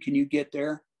soon can you get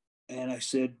there? And I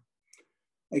said,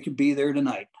 I could be there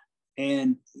tonight.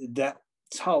 And that's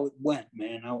how it went,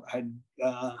 man. I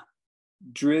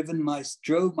drove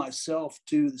myself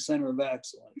to the Center of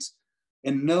Excellence,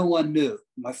 and no one knew.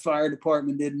 My fire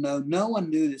department didn't know. No one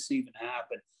knew this even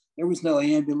happened. There was no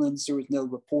ambulance. There was no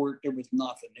report. There was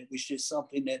nothing. It was just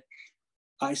something that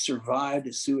I survived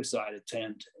a suicide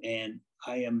attempt, and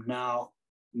I am now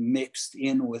mixed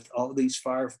in with all these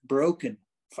broken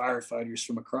firefighters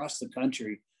from across the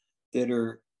country that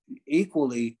are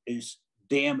equally as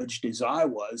damaged as I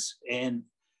was. And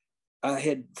I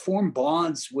had formed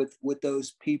bonds with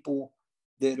those people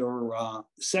that are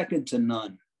second to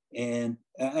none. And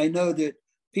I know that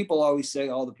people always say,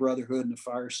 oh, the brotherhood in the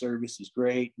fire service is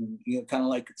great. And, kind of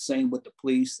like the same with the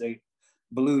police, they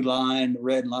blue line, the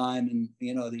red line, and,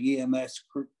 the EMS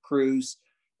crews,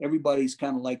 everybody's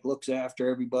kind of like looks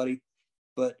after everybody.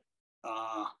 But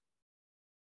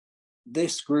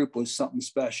this group was something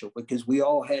special because we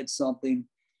all had something,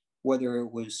 whether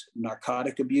it was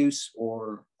narcotic abuse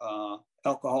or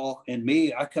alcohol. And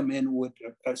me, I come in with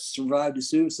I survived a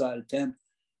suicide attempt,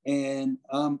 and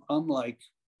I'm like,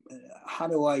 how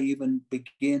do I even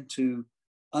begin to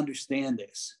understand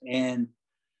this? And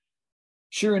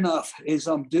sure enough, as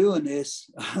I'm doing this,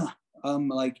 I'm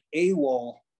like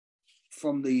AWOL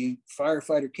from the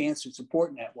Firefighter Cancer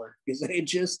Support Network, because they had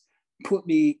just put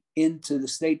me into the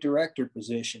state director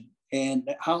position. And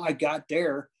how I got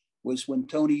there was when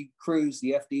Tony Cruz,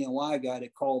 the FDNY guy,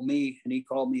 that called me, and he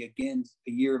called me again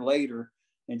a year later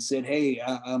and said, hey,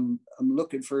 I'm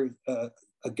looking for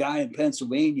a guy in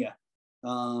Pennsylvania.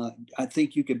 I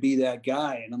think you could be that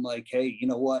guy. And I'm like, hey, you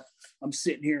know what? I'm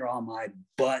sitting here on my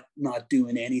butt, not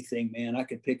doing anything, man. I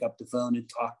could pick up the phone and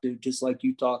talk to, just like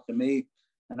you talk to me.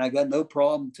 And I got no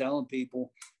problem telling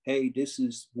people, hey, this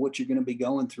is what you're going to be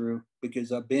going through,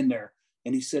 because I've been there.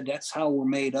 And he said, that's how we're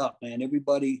made up, man.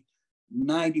 Everybody,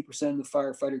 90% of the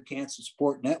Firefighter Cancer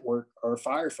Support Network are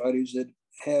firefighters that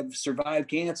have survived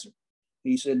cancer.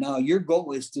 He said, now your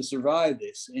goal is to survive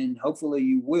this, and hopefully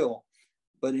you will.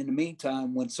 But in the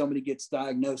meantime, when somebody gets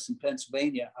diagnosed in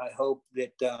Pennsylvania, I hope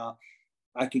that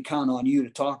I can count on you to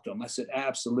talk to them. I said,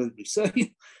 absolutely. So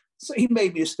he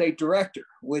made me a state director,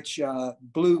 which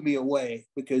blew me away,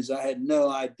 because I had no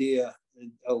idea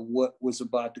of what was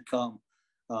about to come.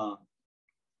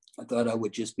 I thought I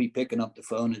would just be picking up the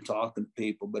phone and talking to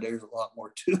people, but there's a lot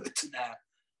more to it than that.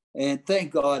 And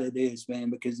thank God it is, man,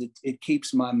 because it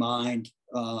keeps my mind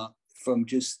from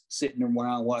just sitting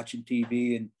around watching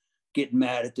TV and getting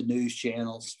mad at the news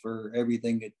channels for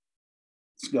everything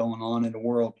that's going on in the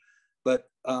world. But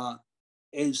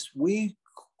as we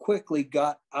quickly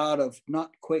got out of,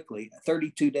 not quickly,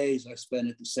 32 days I spent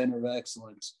at the Center of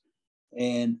Excellence.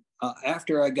 And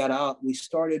after I got out, we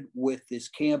started with this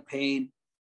campaign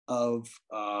of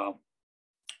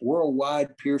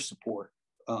worldwide peer support.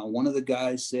 One of the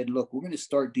guys said, look, we're going to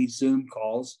start these Zoom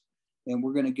calls and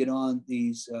we're going to get on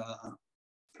these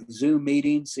Zoom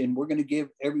meetings and we're going to give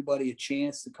everybody a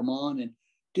chance to come on and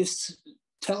just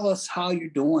tell us how you're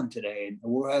doing today. And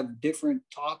we'll have different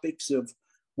topics of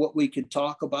what we could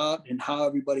talk about and how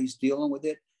everybody's dealing with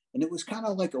it. And it was kind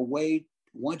of like a way,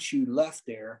 once you left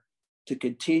there, to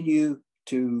continue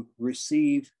to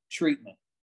receive treatment.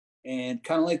 And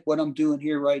kind of like what I'm doing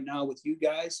here right now with you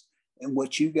guys and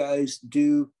what you guys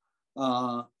do,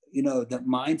 the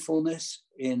mindfulness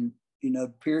and,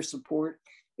 peer support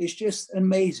is just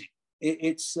amazing.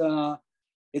 It's a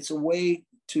way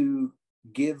to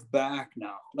give back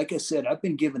now. Like I said, I've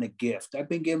been given a gift. I've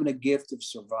been given a gift of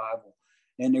survival.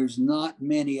 And there's not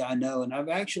many I know. And I've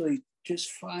actually just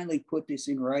finally put this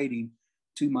in writing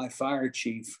to my fire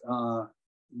chief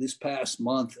this past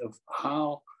month of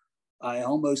how I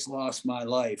almost lost my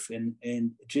life.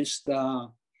 And just,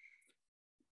 I'm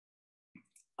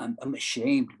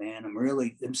ashamed, man.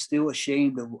 I'm still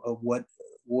ashamed of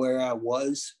where I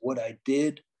was, what I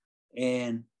did.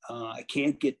 And I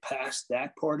can't get past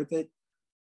that part of it,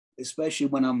 especially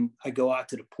when I go out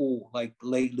to the pool. Like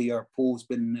lately, our pool's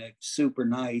been super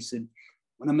nice. And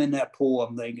when I'm in that pool,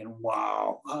 I'm thinking,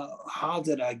 wow, how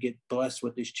did I get blessed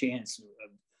with this chance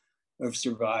of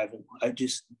survival? I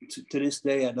just, to this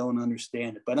day, I don't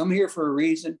understand it, but I'm here for a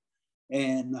reason.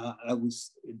 And I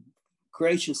was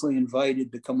graciously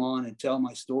invited to come on and tell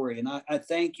my story. And I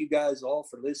thank you guys all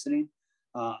for listening.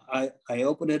 I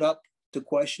open it up to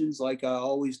questions like I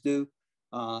always do.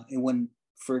 And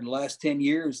for the last 10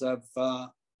 years, I've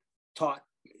taught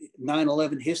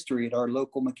 9/11 history at our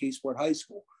local McKeesport High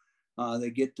School.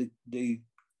 They get the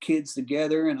kids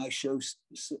together and I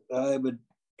have a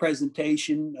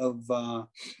presentation of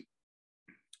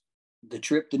the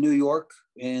trip to New York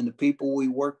and the people we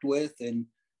worked with, and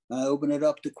I open it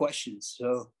up to questions.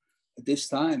 So at this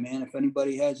time, man, if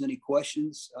anybody has any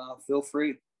questions, feel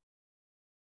free.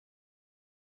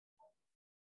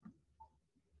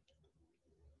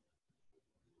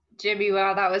 Jimmy,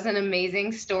 wow, that was an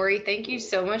amazing story. Thank you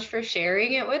so much for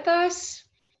sharing it with us.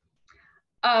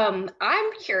 I'm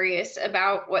curious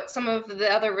about what some of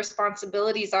the other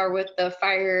responsibilities are with the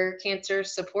Fire Cancer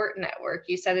Support Network.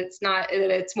 You said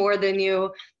it's more than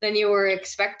you were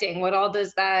expecting. What all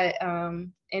does that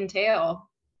entail?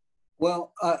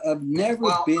 Well, I've never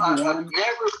been one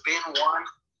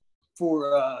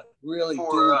for really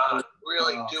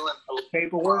doing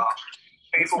paperwork.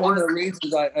 It's one of the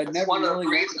reasons I never really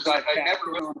wanted to be a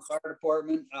captain on a fire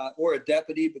department or a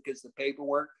deputy because of the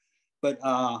paperwork. But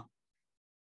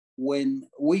when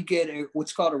we get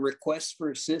what's called a request for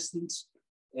assistance,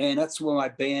 and that's what my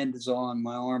band is on,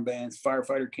 my armband,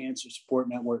 Firefighter Cancer Support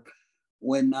Network.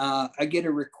 When I get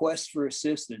a request for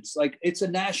assistance, like it's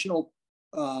a national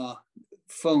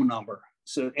phone number.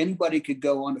 So anybody could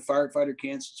go on the Firefighter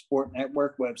Cancer Support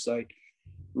Network website,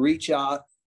 reach out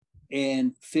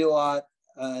and fill out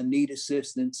need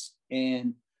assistance.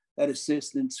 And that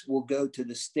assistance will go to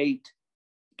the state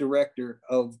director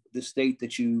of the state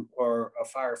that you are a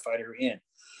firefighter in.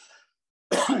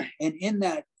 And in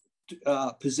that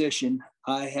position,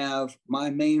 my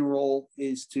main role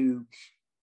is to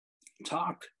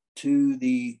talk to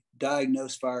the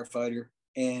diagnosed firefighter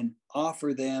and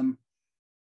offer them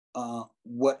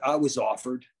what I was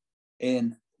offered.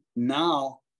 And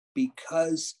now,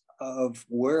 because of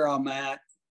where I'm at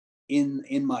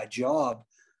in my job,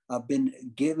 I've been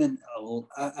given,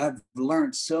 I've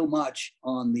learned so much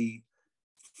on the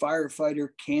firefighter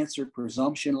cancer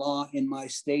presumption law in my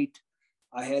state.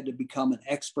 I had to become an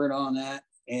expert on that.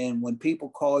 And when people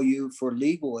call you for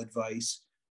legal advice,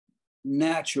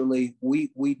 naturally,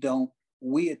 we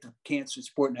at the Cancer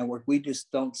Support Network, we just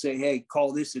don't say, hey,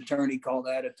 call this attorney, call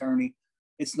that attorney.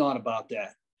 It's not about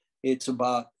that. It's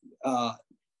about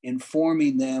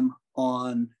informing the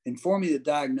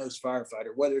diagnosed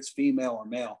firefighter, whether it's female or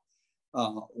male,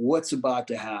 what's about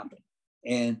to happen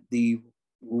and the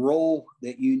role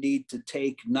that you need to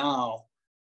take now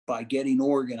by getting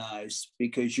organized,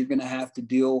 because you're going to have to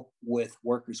deal with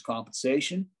workers'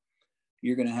 compensation.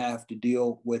 You're going to have to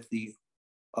deal with the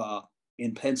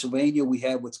In Pennsylvania, we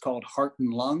have what's called Heart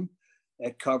and Lung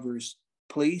that covers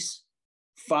police,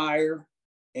 fire,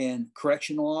 and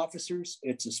correctional officers.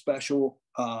 It's a special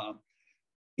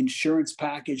insurance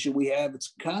package that we have.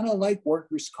 It's kind of like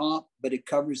workers' comp, but it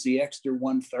covers the extra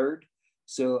 1/3.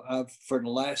 So for the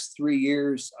last 3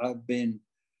 years, I've been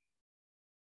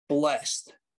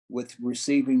blessed with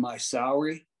receiving my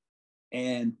salary.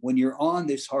 And when you're on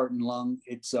this Heart and Lung,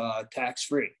 it's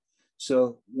tax-free.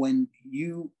 So when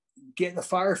you get a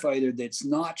firefighter that's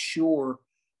not sure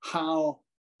how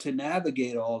to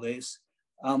navigate all this,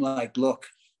 I'm like, look,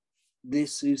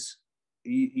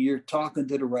 you're talking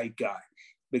to the right guy,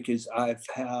 because I've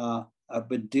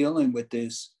been dealing with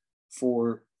this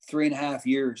for 3.5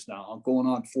 years now. I'm going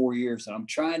on 4 years, and I'm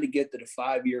trying to get to the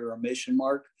 5-year remission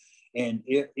mark. And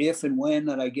if and when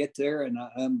that I get there, and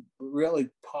I'm really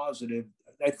positive,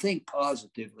 I think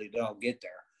positively that I'll get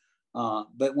there.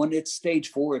 But when it's stage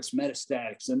 4, it's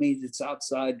metastatic. So that means it's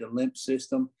outside the lymph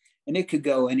system, and it could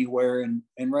go anywhere.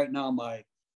 And right now my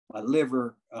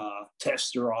liver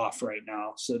tests are off right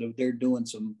now. So they're doing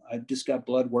I just got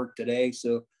blood work today.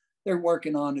 So they're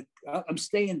working on it. I'm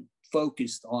staying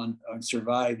focused on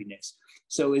surviving this.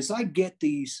 So as I get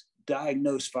these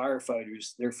diagnosed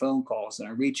firefighters, their phone calls, and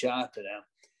I reach out to them,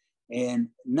 and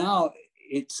now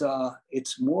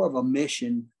it's more of a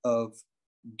mission of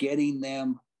getting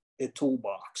them a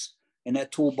toolbox. And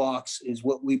that toolbox is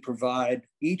what we provide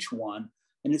each one.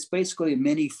 And it's basically a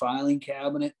mini filing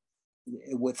cabinet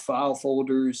with file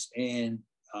folders and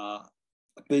a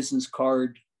business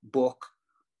card book,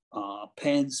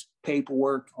 pens,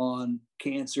 paperwork on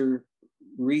cancer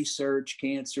research,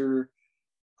 cancer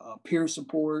peer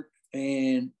support,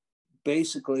 and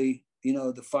basically,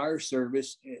 the fire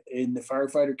service in the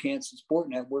Firefighter Cancer Support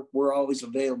Network, we're always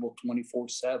available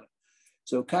 24/7.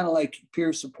 So kind of like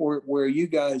peer support where you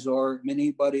guys are,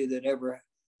 anybody that ever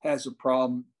has a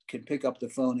problem can pick up the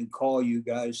phone and call you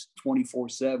guys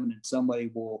 24/7, and somebody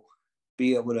will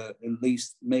be able to at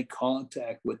least make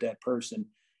contact with that person.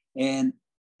 And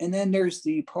then there's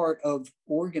the part of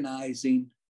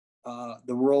organizing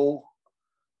the role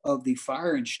of the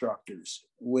fire instructors,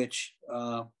 which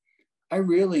I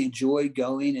really enjoy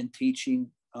going and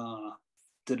teaching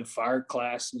to the fire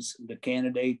classes, the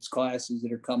candidates classes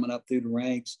that are coming up through the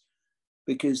ranks,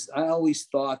 because I always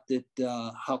thought that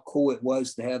how cool it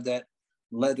was to have that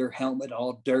leather helmet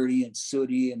all dirty and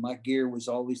sooty, and my gear was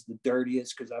always the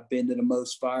dirtiest because I've been to the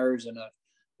most fires, and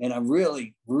I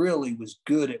really, really was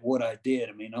good at what I did.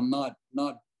 I mean,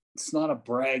 it's not a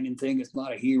bragging thing. It's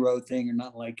not a hero thing or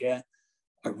nothing like that.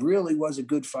 I really was a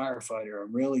good firefighter. I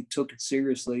really took it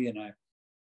seriously, and I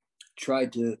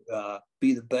tried to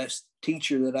be the best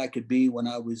teacher that I could be when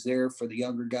I was there for the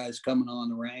younger guys coming on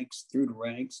the ranks, through the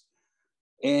ranks.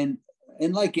 And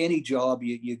like any job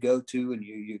you go to, and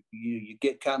you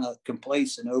get kind of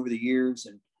complacent over the years.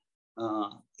 And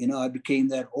I became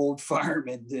that old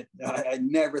fireman that I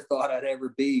never thought I'd ever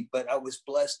be, but I was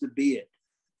blessed to be it.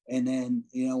 And then,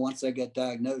 once I got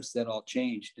diagnosed, that all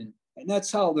changed. And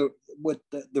that's how the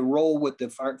role with the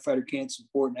Firefighter Cancer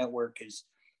Support Network has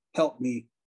helped me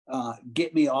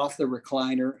get me off the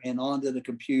recliner and onto the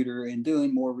computer and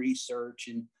doing more research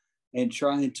and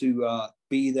trying to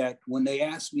be that when they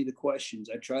ask me the questions,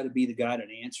 I try to be the guy that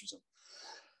answers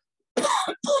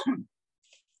them.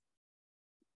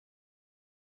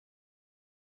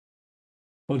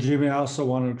 Well, Jimmy, I also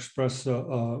want to express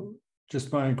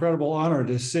just my incredible honor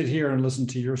to sit here and listen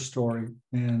to your story.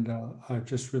 And I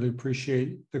just really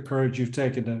appreciate the courage you've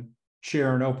taken to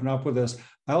share and open up with us.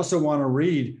 I also want to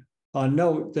read a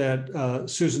note that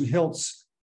Susan Hiltz,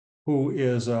 who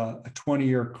is a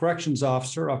 20-year corrections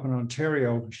officer up in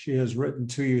Ontario, she has written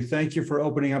to you. Thank you for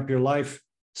opening up your life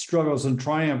struggles and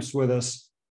triumphs with us.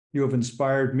 You have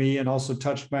inspired me and also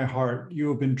touched my heart. You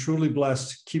have been truly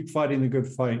blessed. Keep fighting the good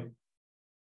fight.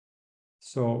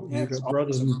 So you've got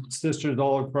brothers and sisters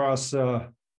all across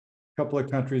a couple of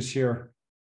countries here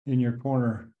in your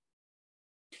corner.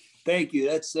 Thank you.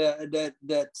 It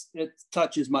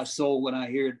touches my soul when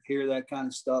I hear that kind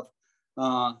of stuff.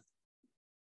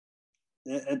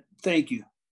 Thank you.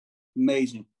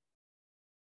 Amazing.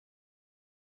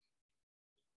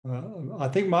 I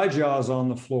think my jaw's on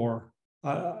the floor.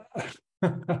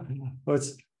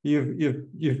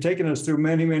 You've taken us through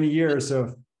many, many years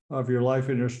of your life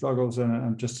and your struggles, and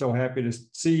I'm just so happy to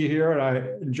see you here. And I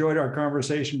enjoyed our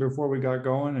conversation before we got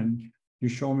going, and you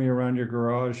showed me around your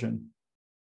garage, and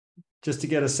just to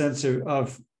get a sense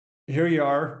of here you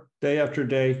are day after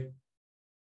day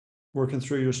working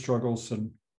through your struggles,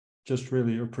 and just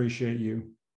really appreciate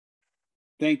you.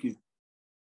 Thank you.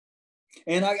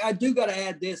 And I do got to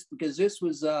add this, because this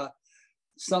was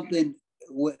something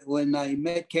when I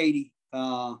met Katie,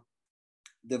 the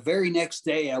very next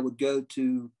day I would go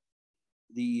to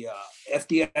the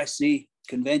FDIC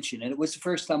convention, and it was the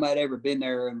first time I'd ever been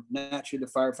there. And naturally,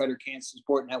 the Firefighter Cancer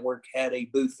Support Network had a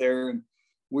booth there, and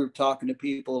we were talking to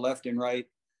people left and right.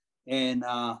 And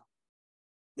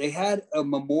they had a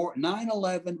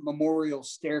 9/11 memorial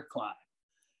stair climb,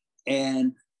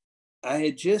 and I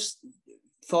had just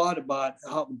thought about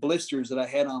how blisters that I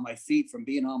had on my feet from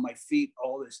being on my feet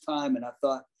all this time, and I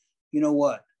thought, you know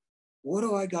what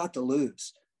do I got to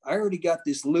lose? I already got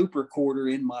this loop recorder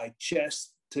in my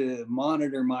chest to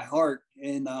monitor my heart,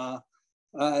 and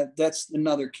that's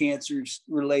another cancer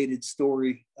related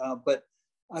story. But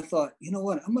I thought, you know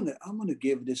what, I'm gonna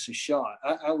give this a shot.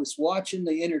 I was watching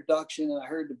the introduction and I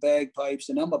heard the bagpipes,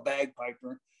 and I'm a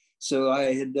bagpiper, so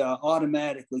I had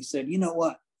automatically said, you know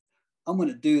what, I'm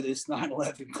gonna do this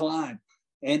 9/11 climb.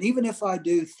 And even if I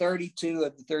do 32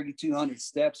 of the 3,200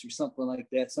 steps or something like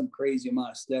that, some crazy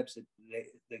amount of steps that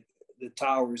the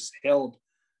towers held,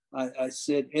 I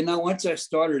said, and now once I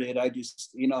started it, I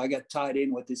just, I got tied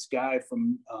in with this guy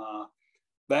from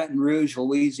Baton Rouge,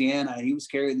 Louisiana. He was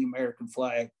carrying the American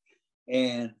flag,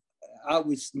 and I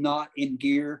was not in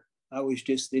gear. I was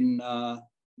just in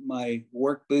my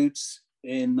work boots,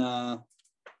 and I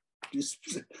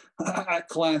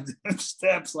climbed the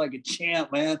steps like a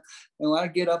champ, man. And when I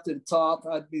get up to the top,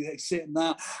 I'd be like sitting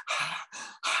down,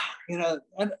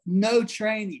 no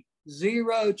training,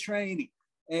 zero training.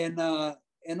 And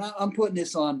I'm putting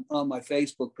this on my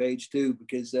Facebook page too,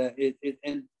 because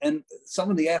and some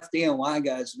of the FDNY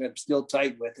guys that I'm still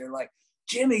tight with, they're like,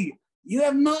 Jimmy, you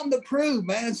have nothing to prove,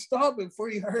 man. Stop it before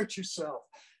you hurt yourself.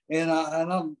 And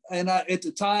I at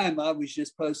the time I was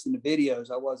just posting the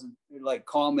videos. I wasn't like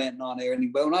commenting on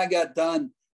everything. But when I got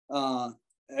done,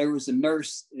 there was a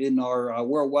nurse in our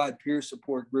worldwide peer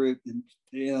support group, and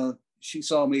she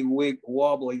saw me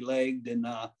wobbly legged, and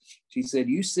she said,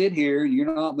 "You sit here and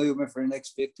you're not moving for the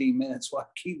next 15 minutes while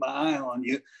I keep my eye on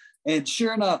you." And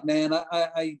sure enough, man,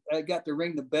 I got to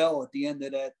ring the bell at the end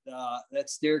of that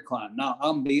stair climb. Now,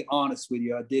 I'm gonna be honest with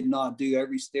you, I did not do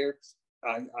every stair.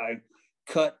 I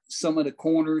cut some of the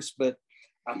corners, but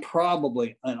I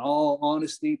probably, in all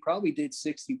honesty, probably did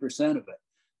 60% of it.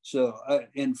 So,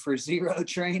 and for zero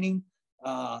training,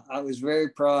 I was very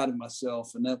proud of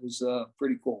myself, and that was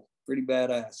pretty cool, pretty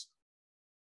badass.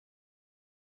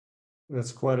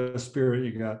 That's quite a spirit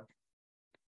you got.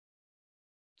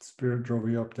 Spirit drove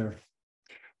you up there.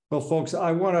 Well, folks,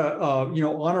 I want to,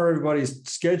 honor everybody's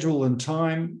schedule and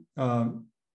time.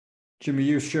 Jimmy,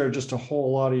 you shared just a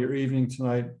whole lot of your evening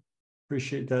tonight.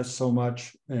 Appreciate that so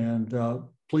much. And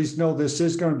please know this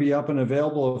is going to be up and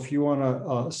available if you want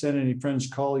to send any friends,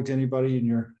 colleagues, anybody in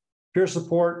your peer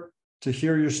support to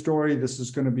hear your story. This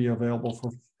is going to be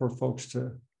available for folks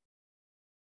to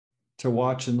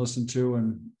watch and listen to,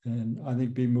 and I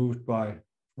think be moved by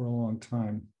for a long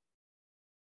time.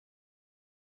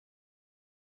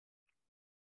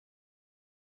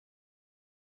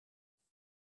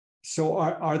 So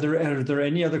are there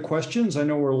any other questions? I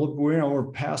know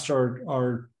we're past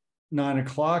our 9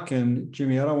 o'clock, and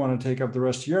Jimmy, I don't want to take up the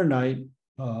rest of your night.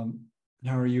 How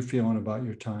are you feeling about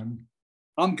your time?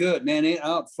 I'm good, man.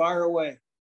 Fire away.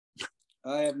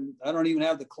 I don't even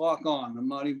have the clock on. I'm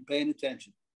not even paying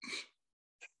attention.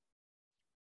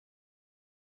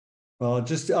 Well, I'll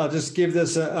just give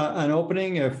this an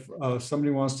opening if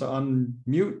somebody wants to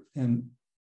unmute. And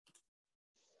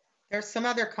there's some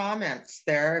other comments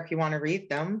there if you want to read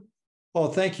them. Oh,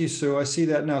 thank you, Sue. I see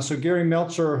that now. So Gary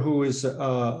Meltzer, who is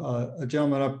a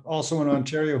gentleman also in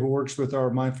Ontario who works with our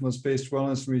mindfulness-based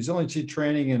wellness and resiliency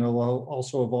training, and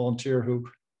also a volunteer who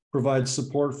provides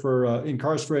support for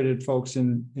incarcerated folks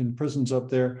in prisons up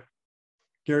there.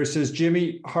 Gary says,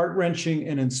 Jimmy, heart-wrenching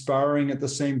and inspiring at the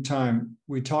same time.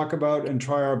 We talk about and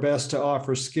try our best to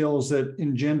offer skills that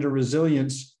engender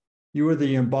resilience. You are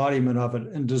the embodiment of it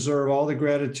and deserve all the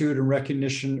gratitude and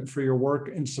recognition for your work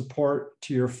and support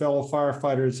to your fellow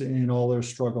firefighters in all their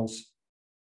struggles.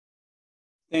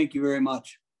 Thank you very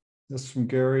much. This is from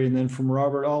Gary. And then from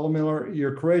Robert Allemiller,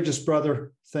 you're courageous,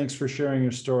 brother. Thanks for sharing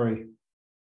your story.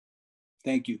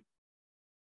 Thank you.